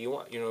 actually. You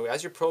want, you know,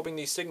 as you're probing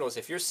these signals,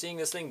 if you're seeing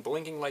this thing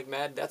blinking like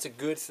mad, that's a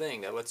good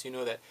thing. That lets you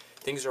know that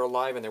things are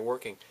alive and they're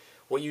working.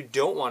 What you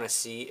don't want to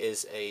see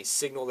is a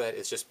signal that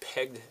is just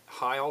pegged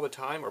high all the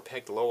time or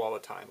pegged low all the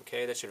time,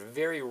 okay? That should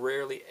very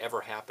rarely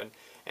ever happen,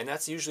 and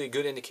that's usually a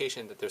good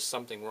indication that there's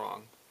something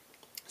wrong.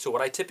 So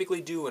what I typically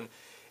do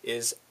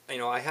is, you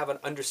know, I have an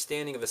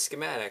understanding of the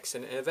schematics,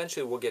 and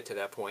eventually we'll get to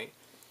that point.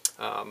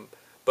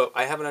 But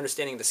I have an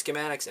understanding of the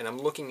schematics, and I'm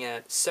looking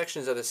at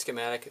sections of the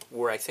schematic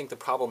where I think the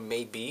problem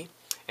may be,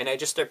 and I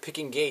just start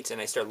picking gates,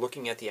 and I start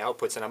looking at the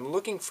outputs, and I'm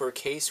looking for a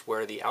case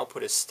where the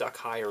output is stuck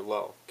high or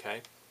low, okay?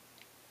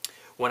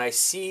 When I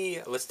see,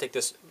 let's take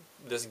this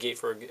gate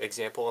for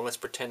example, and let's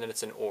pretend that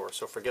it's an OR,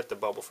 so forget the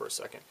bubble for a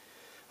second.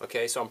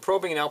 Okay, so I'm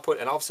probing an output,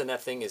 and all of a sudden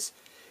that thing is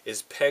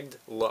pegged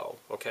low,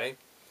 okay?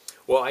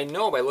 Well, I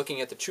know by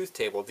looking at the truth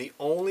table, the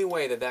only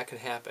way that that can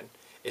happen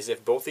is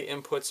if both the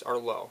inputs are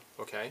low,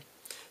 okay?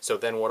 So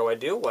then what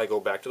do? Well, I go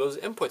back to those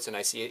inputs and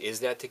I see,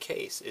 is that the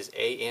case? Is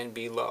A and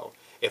B low?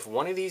 If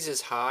one of these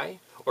is high,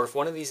 or if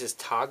one of these is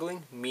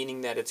toggling,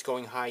 meaning that it's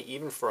going high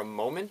even for a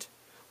moment,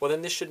 well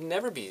then this should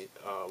never be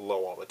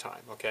low all the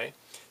time, okay?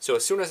 So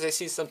as soon as I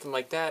see something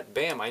like that,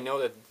 bam, I know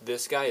that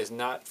this guy is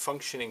not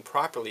functioning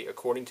properly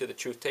according to the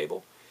truth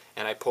table,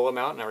 and I pull him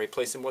out and I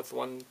replace him with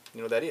one,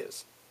 you know, that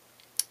is.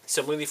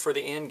 Similarly for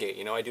the AND gate,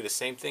 you know, I do the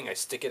same thing. I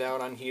stick it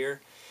out on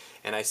here,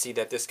 and I see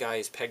that this guy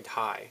is pegged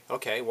high.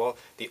 Okay, well,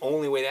 the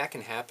only way that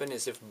can happen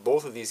is if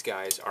both of these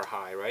guys are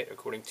high, right,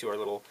 according to our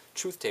little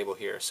truth table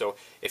here. So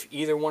if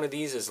either one of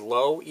these is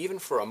low, even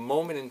for a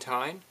moment in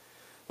time,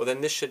 well,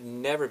 then this should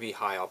never be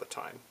high all the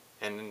time,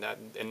 and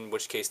in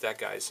which case that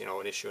guy's, you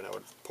know, an issue, and I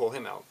would pull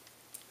him out.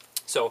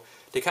 So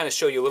to kind of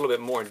show you a little bit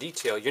more in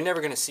detail, you're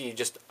never going to see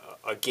just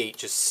a gate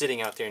just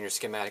sitting out there in your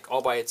schematic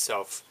all by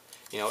itself.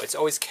 You know, it's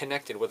always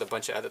connected with a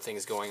bunch of other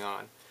things going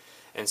on.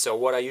 And so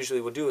what I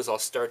usually will do is I'll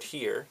start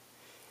here,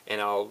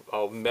 and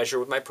I'll measure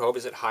with my probe.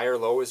 Is it high or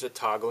low? Is it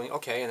toggling?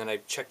 Okay, and then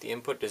I check the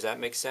input. Does that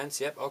make sense?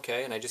 Yep,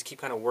 okay, and I just keep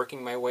kind of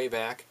working my way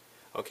back.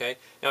 Okay,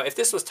 now if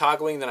this was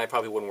toggling, then I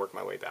probably wouldn't work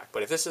my way back.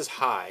 But if this is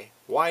high,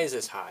 why is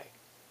this high?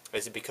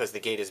 Is it because the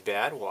gate is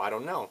bad? Well, I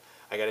don't know.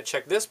 I got to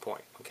check this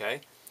point,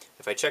 okay?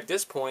 If I check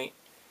this point,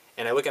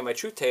 and I look at my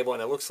truth table,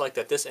 and it looks like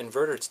that this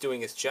inverter is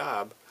doing its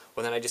job,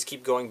 well, then I just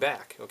keep going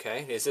back,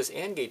 okay? Is this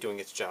AND gate doing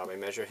its job? I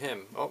measure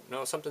him. Oh,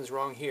 no, something's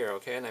wrong here,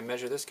 okay? And I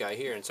measure this guy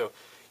here. And so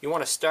you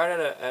want to start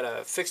at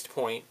a fixed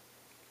point,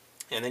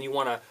 and then you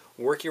want to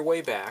work your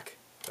way back,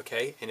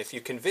 okay? And if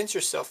you convince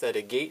yourself that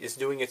a gate is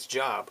doing its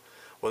job,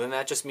 well, then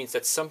that just means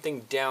that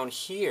something down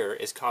here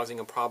is causing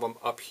a problem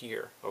up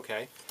here,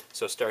 okay?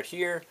 So start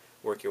here,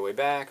 work your way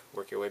back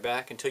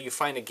until you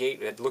find a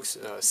gate that looks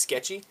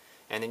sketchy,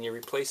 and then you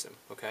replace them,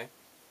 okay?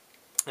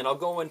 And I'll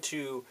go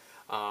into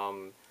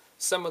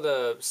some of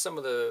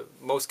the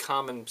most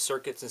common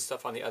circuits and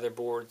stuff on the other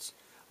boards,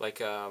 like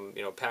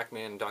you know,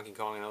 Pac-Man and Donkey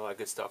Kong and all that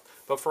good stuff.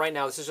 But for right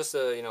now, this is just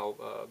a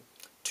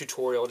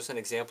tutorial, just an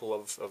example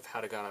of how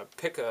to kind of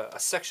pick a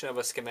section of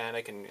a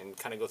schematic and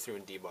kind of go through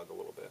and debug a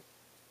little bit.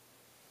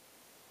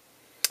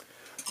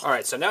 All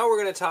right, so now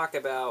we're going to talk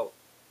about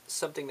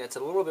something that's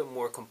a little bit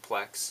more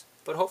complex,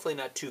 but hopefully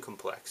not too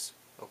complex.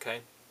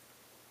 Okay.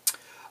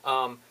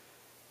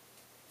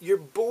 Your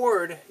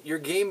board, your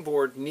game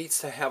board, needs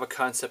to have a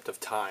concept of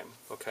time,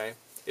 okay?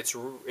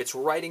 It's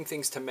writing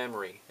things to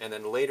memory, and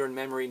then later in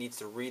memory needs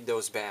to read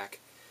those back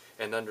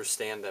and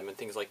understand them and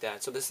things like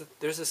that. So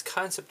there's this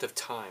concept of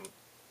time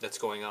that's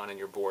going on in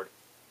your board.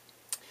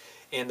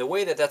 And the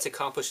way that that's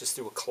accomplished is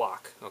through a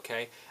clock,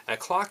 okay? And a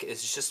clock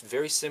is just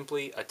very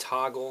simply a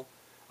toggle,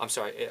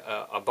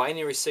 a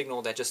binary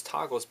signal that just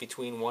toggles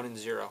between 1 and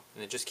 0.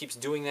 And it just keeps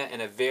doing that in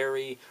a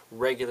very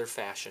regular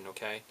fashion,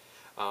 okay?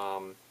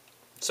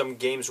 Some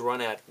games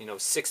run at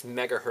 6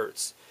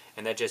 megahertz,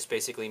 and that just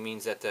basically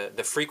means that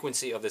the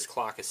frequency of this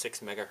clock is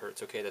 6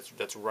 megahertz. Okay,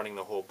 that's running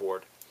the whole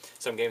board.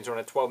 Some games run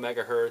at 12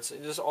 megahertz.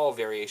 There's all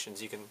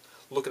variations. You can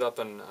look it up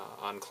on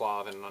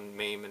Clav and on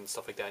MAME and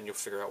stuff like that, and you'll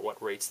figure out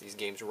what rates these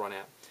games run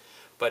at.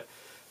 But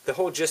the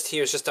whole gist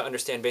here is just to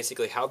understand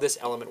basically how this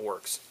element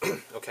works.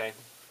 Okay,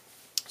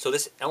 so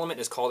this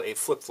element is called a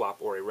flip-flop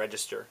or a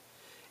register,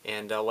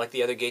 and like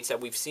the other gates that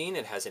we've seen,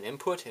 it has an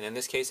input, and in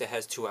this case, it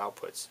has 2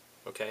 outputs.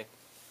 Okay.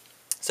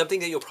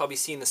 Something that you'll probably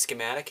see in the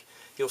schematic,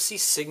 you'll see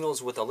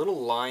signals with a little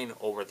line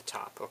over the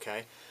top,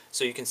 okay?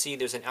 So you can see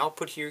there's an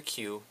output here,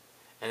 Q,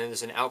 and then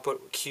there's an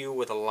output Q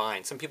with a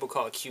line. Some people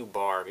call it Q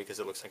bar because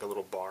it looks like a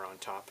little bar on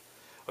top,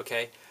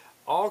 okay?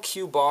 All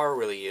Q bar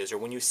really is, or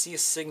when you see a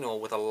signal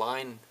with a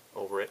line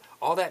over it,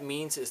 all that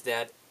means is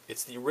that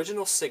it's the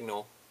original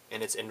signal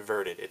and it's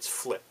inverted, it's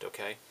flipped,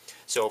 okay?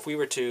 So if we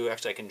were to,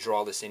 actually I can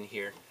draw this in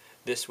here,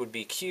 this would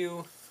be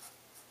Q,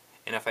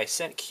 and if I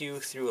sent Q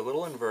through a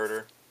little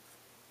inverter,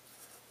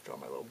 draw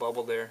my little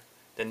bubble there,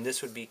 then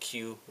this would be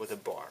Q with a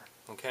bar.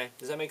 Okay,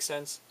 does that make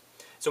sense?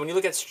 So when you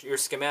look at your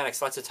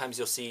schematics, lots of times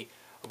you'll see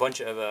a bunch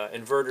of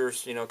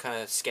inverters,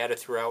 kind of scattered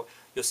throughout.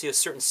 You'll see a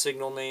certain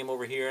signal name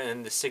over here, and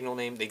then the signal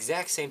name, the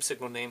exact same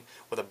signal name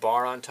with a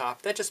bar on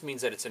top. That just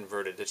means that it's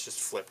inverted. It's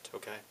just flipped.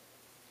 Okay.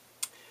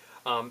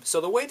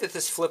 So the way that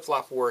this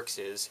flip-flop works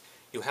is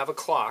you have a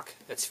clock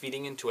that's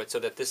feeding into it, so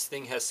that this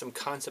thing has some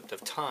concept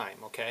of time.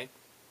 Okay,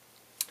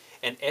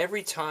 and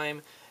every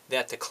time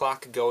that the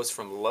clock goes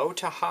from low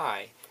to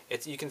high,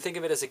 you can think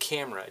of it as a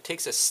camera. It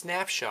takes a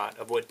snapshot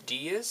of what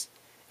D is,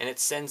 and it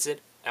sends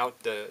it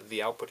out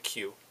the output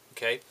Q.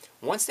 Okay.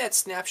 Once that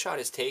snapshot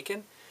is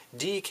taken,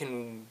 D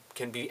can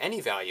be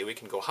any value. It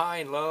can go high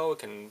and low. It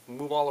can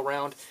move all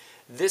around.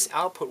 This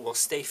output will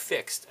stay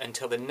fixed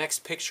until the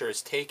next picture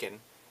is taken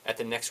at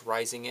the next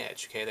rising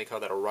edge. Okay. They call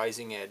that a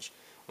rising edge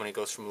when it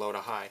goes from low to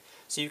high.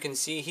 So you can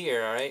see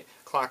here, all right,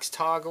 clock's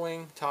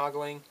toggling.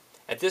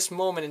 At this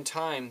moment in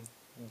time,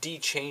 D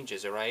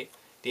changes, alright?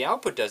 The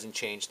output doesn't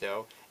change,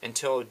 though,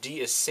 until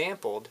D is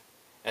sampled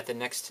at the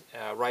next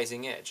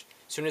rising edge.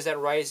 As soon as that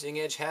rising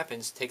edge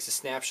happens, it takes a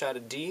snapshot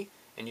of D,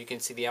 and you can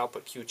see the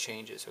output Q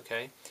changes,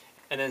 okay?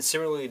 And then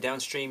similarly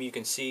downstream, you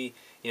can see,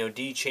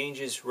 D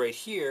changes right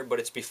here, but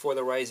it's before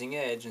the rising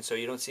edge, and so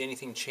you don't see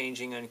anything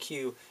changing on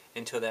Q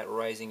until that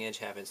rising edge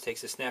happens. It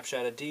takes a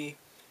snapshot of D,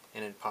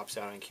 and it pops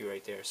out on Q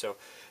right there. So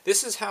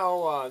this is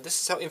how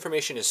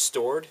information is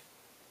stored.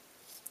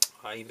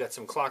 You've got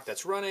some clock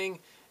that's running,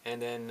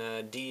 and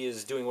then D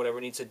is doing whatever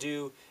it needs to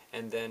do,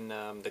 and then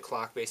the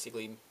clock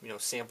basically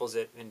samples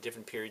it in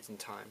different periods in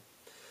time.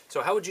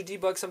 So how would you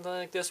debug something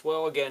like this?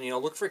 Well, again,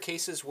 look for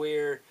cases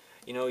where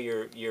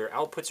your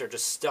outputs are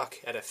just stuck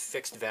at a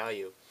fixed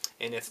value,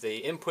 and if the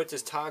input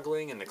is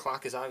toggling and the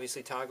clock is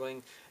obviously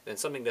toggling, then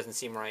something doesn't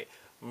seem right.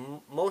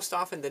 Most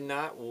often than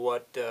not,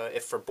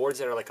 if for boards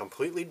that are like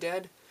completely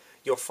dead,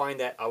 you'll find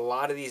that a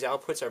lot of these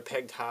outputs are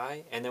pegged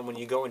high, and then when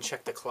you go and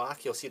check the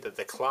clock, you'll see that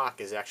the clock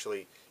is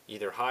actually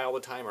either high all the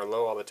time or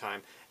low all the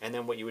time. And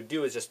then what you would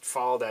do is just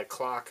follow that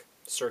clock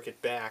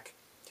circuit back,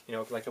 you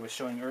know, like I was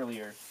showing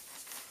earlier.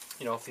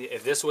 You know,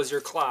 if this was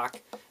your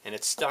clock and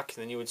it's stuck,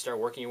 then you would start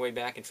working your way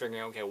back and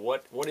figuring out, okay,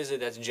 what is it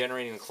that's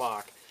generating the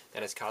clock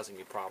that is causing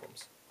you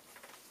problems?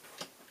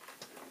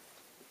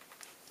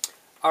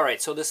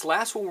 Alright, so this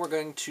last one we're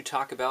going to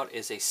talk about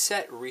is a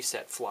set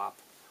reset flop,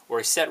 or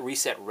a set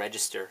reset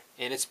register.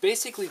 And it's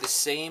basically the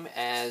same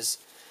as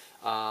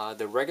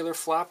the regular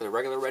flop, the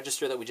regular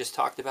register that we just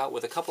talked about,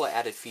 with a couple of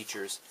added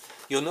features.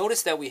 You'll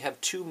notice that we have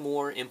two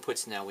more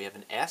inputs now. We have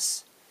an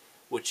S,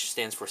 which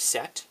stands for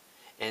set,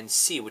 and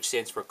C, which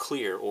stands for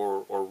clear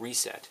or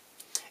reset.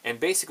 And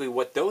basically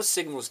what those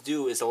signals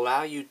do is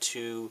allow you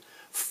to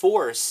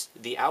force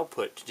the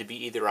output to be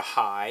either a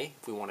high,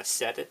 if we want to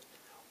set it,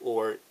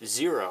 or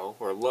 0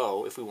 or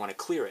low if we want to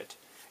clear it,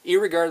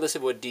 irregardless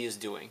of what D is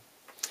doing.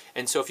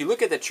 And so if you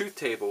look at the truth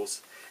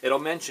tables, it'll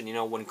mention, you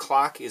know, when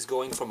clock is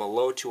going from a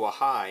low to a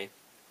high,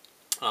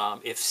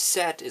 if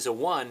set is a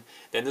 1,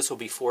 then this will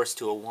be forced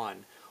to a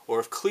 1. Or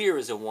if clear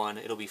is a 1,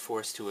 it'll be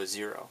forced to a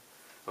 0.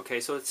 Okay,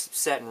 so it's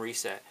set and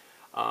reset.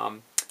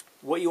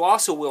 What you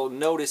also will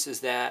notice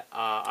is that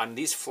on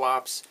these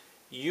flops,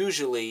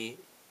 usually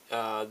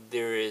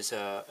there is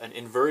an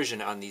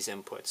inversion on these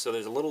inputs. So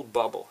there's a little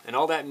bubble. And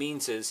all that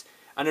means is,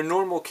 under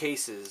normal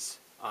cases,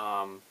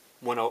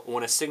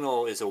 when a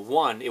signal is a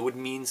 1, it would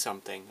mean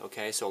something.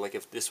 Okay, so like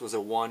if this was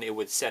a 1, it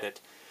would set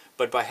it.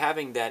 But by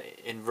having that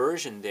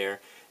inversion there,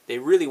 they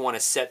really want to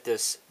set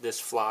this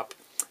flop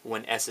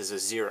when S is a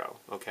 0.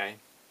 Okay,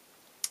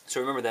 so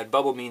remember that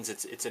bubble means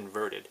it's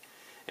inverted.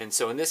 And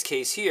so in this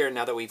case here,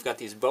 now that we've got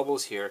these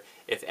bubbles here,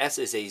 if S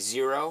is a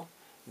 0,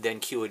 then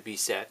Q would be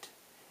set.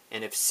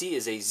 And if C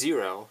is a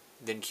 0,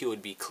 then Q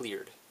would be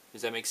cleared.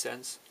 Does that make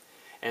sense?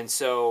 And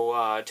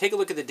so take a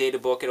look at the data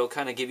book. It'll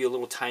kind of give you a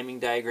little timing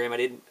diagram. I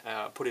didn't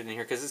put it in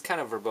here because it's kind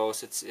of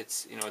verbose.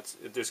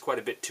 There's quite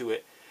a bit to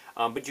it,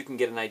 but you can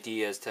get an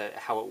idea as to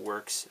how it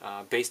works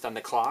based on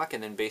the clock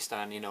and then based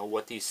on, you know,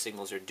 what these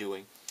signals are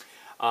doing.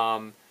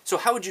 So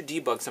how would you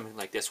debug something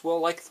like this?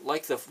 Well, like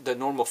the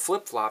normal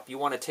flip-flop, you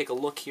want to take a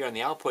look here on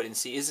the output and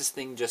see, is this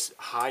thing just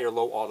high or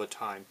low all the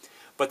time?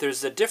 But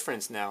there's a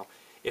difference now.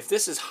 If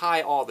this is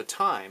high all the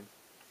time,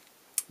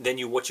 then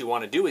what you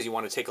want to do is you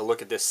want to take a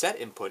look at this set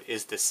input.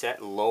 Is the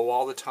set low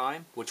all the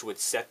time, which would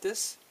set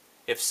this?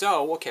 If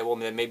so, okay, well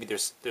then maybe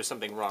there's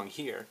something wrong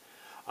here.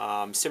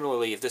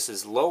 Similarly, if this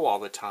is low all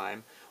the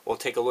time, we'll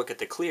take a look at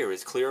the clear.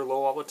 Is clear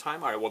low all the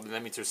time? All right, well then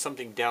that means there's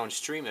something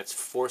downstream that's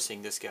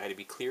forcing this guy to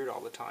be cleared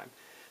all the time.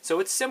 So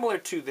it's similar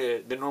to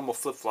the normal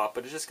flip-flop,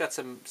 but it's just got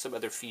some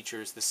other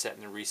features, the set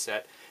and the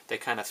reset,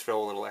 that kind of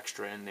throw a little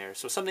extra in there.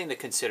 So something to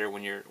consider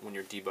when you're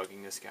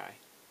debugging this guy.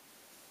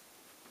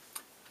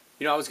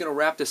 You know, I was going to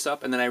wrap this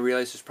up, and then I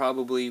realized there's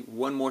probably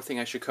one more thing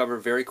I should cover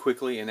very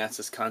quickly, and that's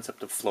this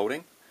concept of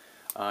floating.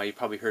 You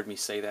probably heard me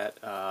say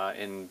that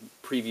in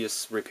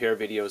previous repair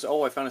videos.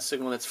 Oh, I found a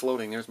signal that's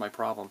floating. There's my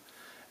problem.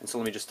 And so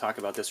let me just talk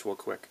about this real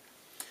quick.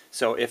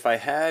 So if I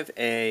have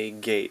a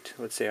gate,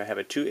 let's say I have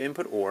a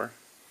 2-input OR,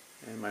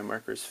 and my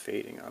marker's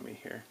fading on me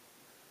here.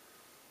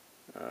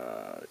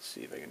 Let's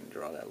see if I can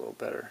draw that a little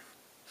better.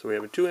 So we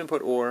have a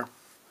 2-input OR,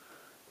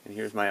 and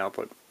here's my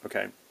output.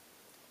 Okay.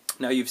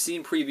 Now you've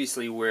seen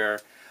previously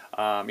where,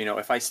 you know,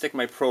 if I stick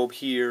my probe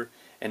here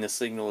and the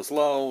signal is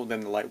low,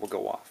 then the light will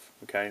go off.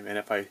 Okay, and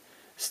if I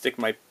stick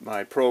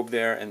my probe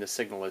there and the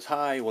signal is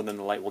high, well then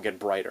the light will get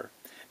brighter.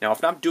 Now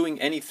if I'm not doing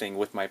anything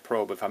with my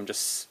probe, if I'm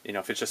just, you know,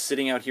 if it's just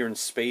sitting out here in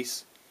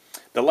space,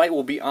 the light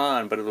will be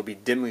on, but it'll be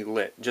dimly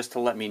lit, just to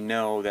let me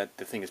know that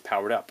the thing is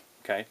powered up.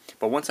 Okay,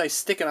 but once I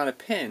stick it on a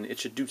pin, it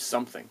should do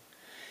something.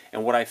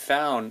 And what I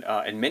found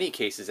in many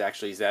cases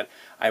actually is that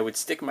I would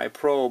stick my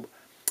probe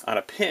on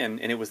a pin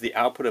and it was the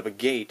output of a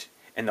gate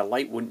and the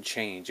light wouldn't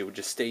change. It would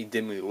just stay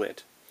dimly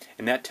lit.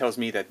 And that tells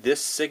me that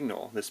this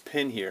signal, this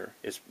pin here,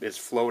 is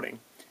floating.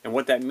 And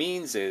what that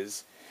means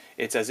is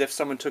it's as if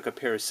someone took a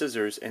pair of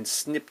scissors and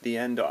snipped the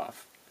end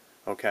off.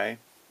 Okay?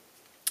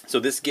 So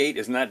this gate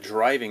is not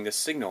driving the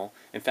signal.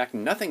 In fact,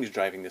 nothing's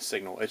driving the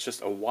signal. It's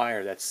just a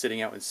wire that's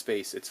sitting out in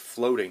space. It's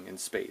floating in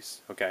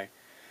space. Okay?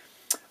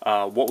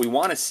 What we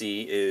want to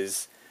see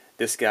is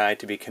this guy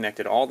to be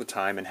connected all the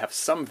time and have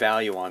some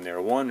value on there,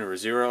 1 or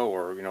 0,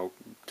 or, you know,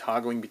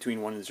 toggling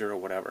between 1 and 0,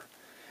 whatever.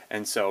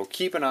 And so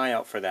keep an eye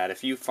out for that.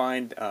 If you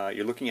find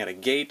you're looking at a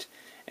gate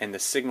and the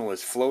signal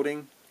is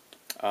floating,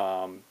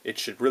 it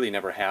should really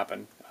never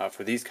happen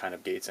for these kind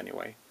of gates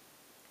anyway.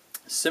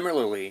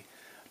 Similarly,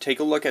 take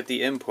a look at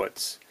the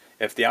inputs.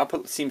 If the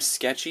output seems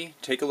sketchy,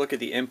 take a look at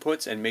the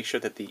inputs and make sure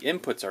that the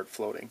inputs aren't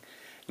floating.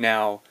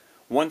 Now,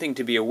 one thing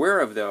to be aware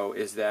of though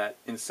is that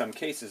in some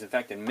cases, in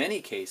fact in many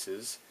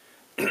cases,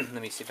 let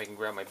me see if I can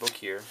grab my book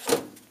here.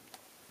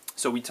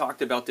 So we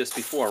talked about this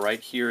before, right?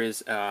 Here is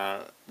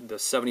the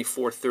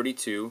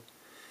 7432.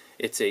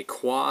 It's a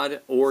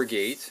quad OR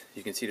gate.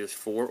 You can see there's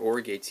 4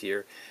 OR gates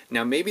here.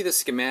 Now maybe the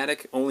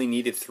schematic only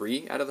needed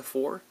 3 out of the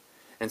 4.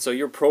 And so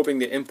you're probing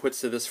the inputs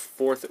to this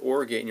 4th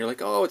OR gate and you're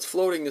like, oh, it's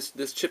floating,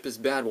 this chip is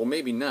bad. Well,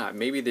 maybe not.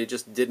 Maybe they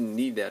just didn't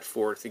need that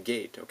 4th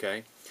gate,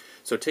 okay?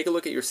 So take a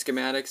look at your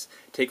schematics,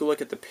 take a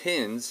look at the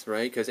pins,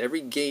 right? Because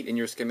every gate in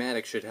your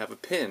schematic should have a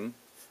pin,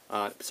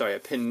 a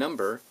pin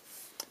number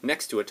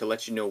next to it to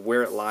let you know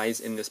where it lies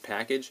in this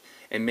package,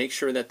 and make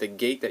sure that the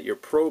gate that you're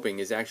probing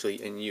is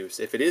actually in use.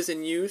 If it is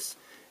in use,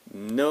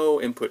 no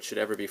input should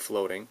ever be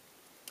floating,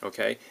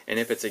 okay? And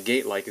if it's a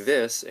gate like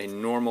this, a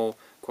normal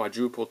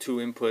quadruple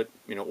 2-input,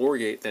 OR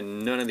gate,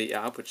 then none of the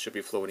outputs should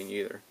be floating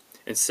either.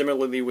 And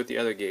similarly with the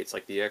other gates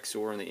like the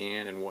XOR and the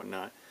AND and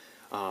whatnot.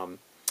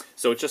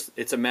 So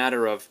it's a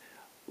matter of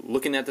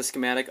looking at the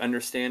schematic,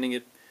 understanding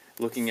it,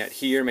 looking at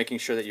here, making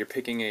sure that you're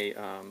picking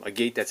a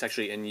gate that's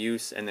actually in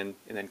use, and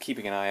then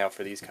keeping an eye out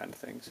for these kind of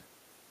things.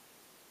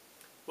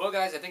 Well,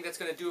 guys, I think that's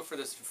going to do it for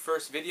this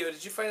first video.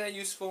 Did you find that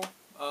useful?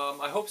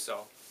 I hope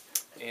so.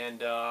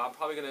 And I'm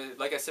probably going to,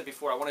 like I said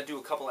before, I want to do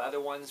a couple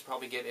other ones,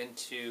 probably get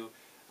into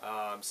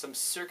some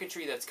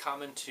circuitry that's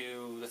common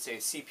to, let's say,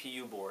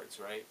 CPU boards,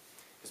 right?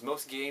 Because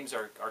most games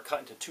are cut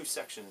into 2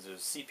 sections. There's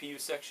a CPU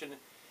section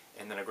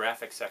and then a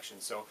graphics section.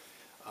 So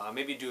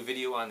maybe do a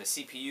video on the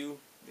CPU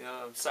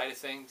side of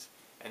things,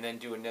 and then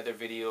do another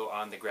video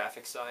on the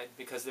graphics side,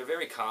 because they're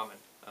very common.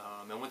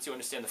 And once you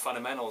understand the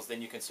fundamentals,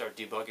 then you can start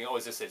debugging. Oh,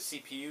 is this a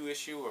CPU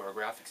issue or a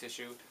graphics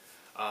issue?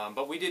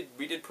 But we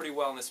did pretty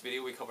well in this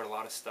video. We covered a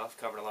lot of stuff,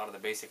 covered a lot of the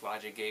basic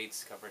logic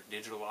gates, covered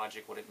digital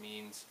logic, what it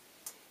means,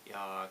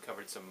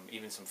 covered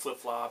even some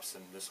flip-flops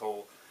and this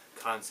whole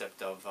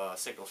concept of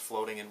signals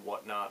floating and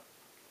whatnot.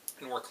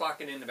 And we're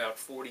clocking in about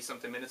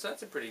 40-something minutes.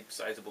 That's a pretty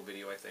sizable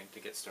video, I think, to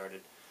get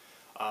started.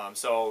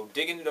 So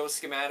dig into those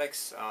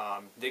schematics,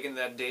 dig into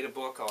that data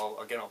book.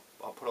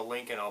 I'll put a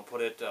link and I'll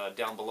put it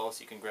down below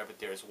so you can grab it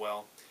there as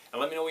well. And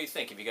let me know what you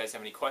think. If you guys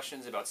have any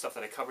questions about stuff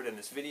that I covered in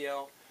this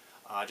video,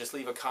 just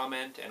leave a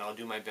comment and I'll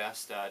do my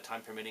best,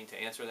 time permitting, to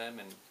answer them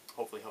and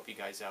hopefully help you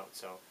guys out.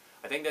 So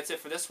I think that's it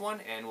for this one,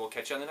 and we'll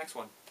catch you on the next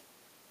one.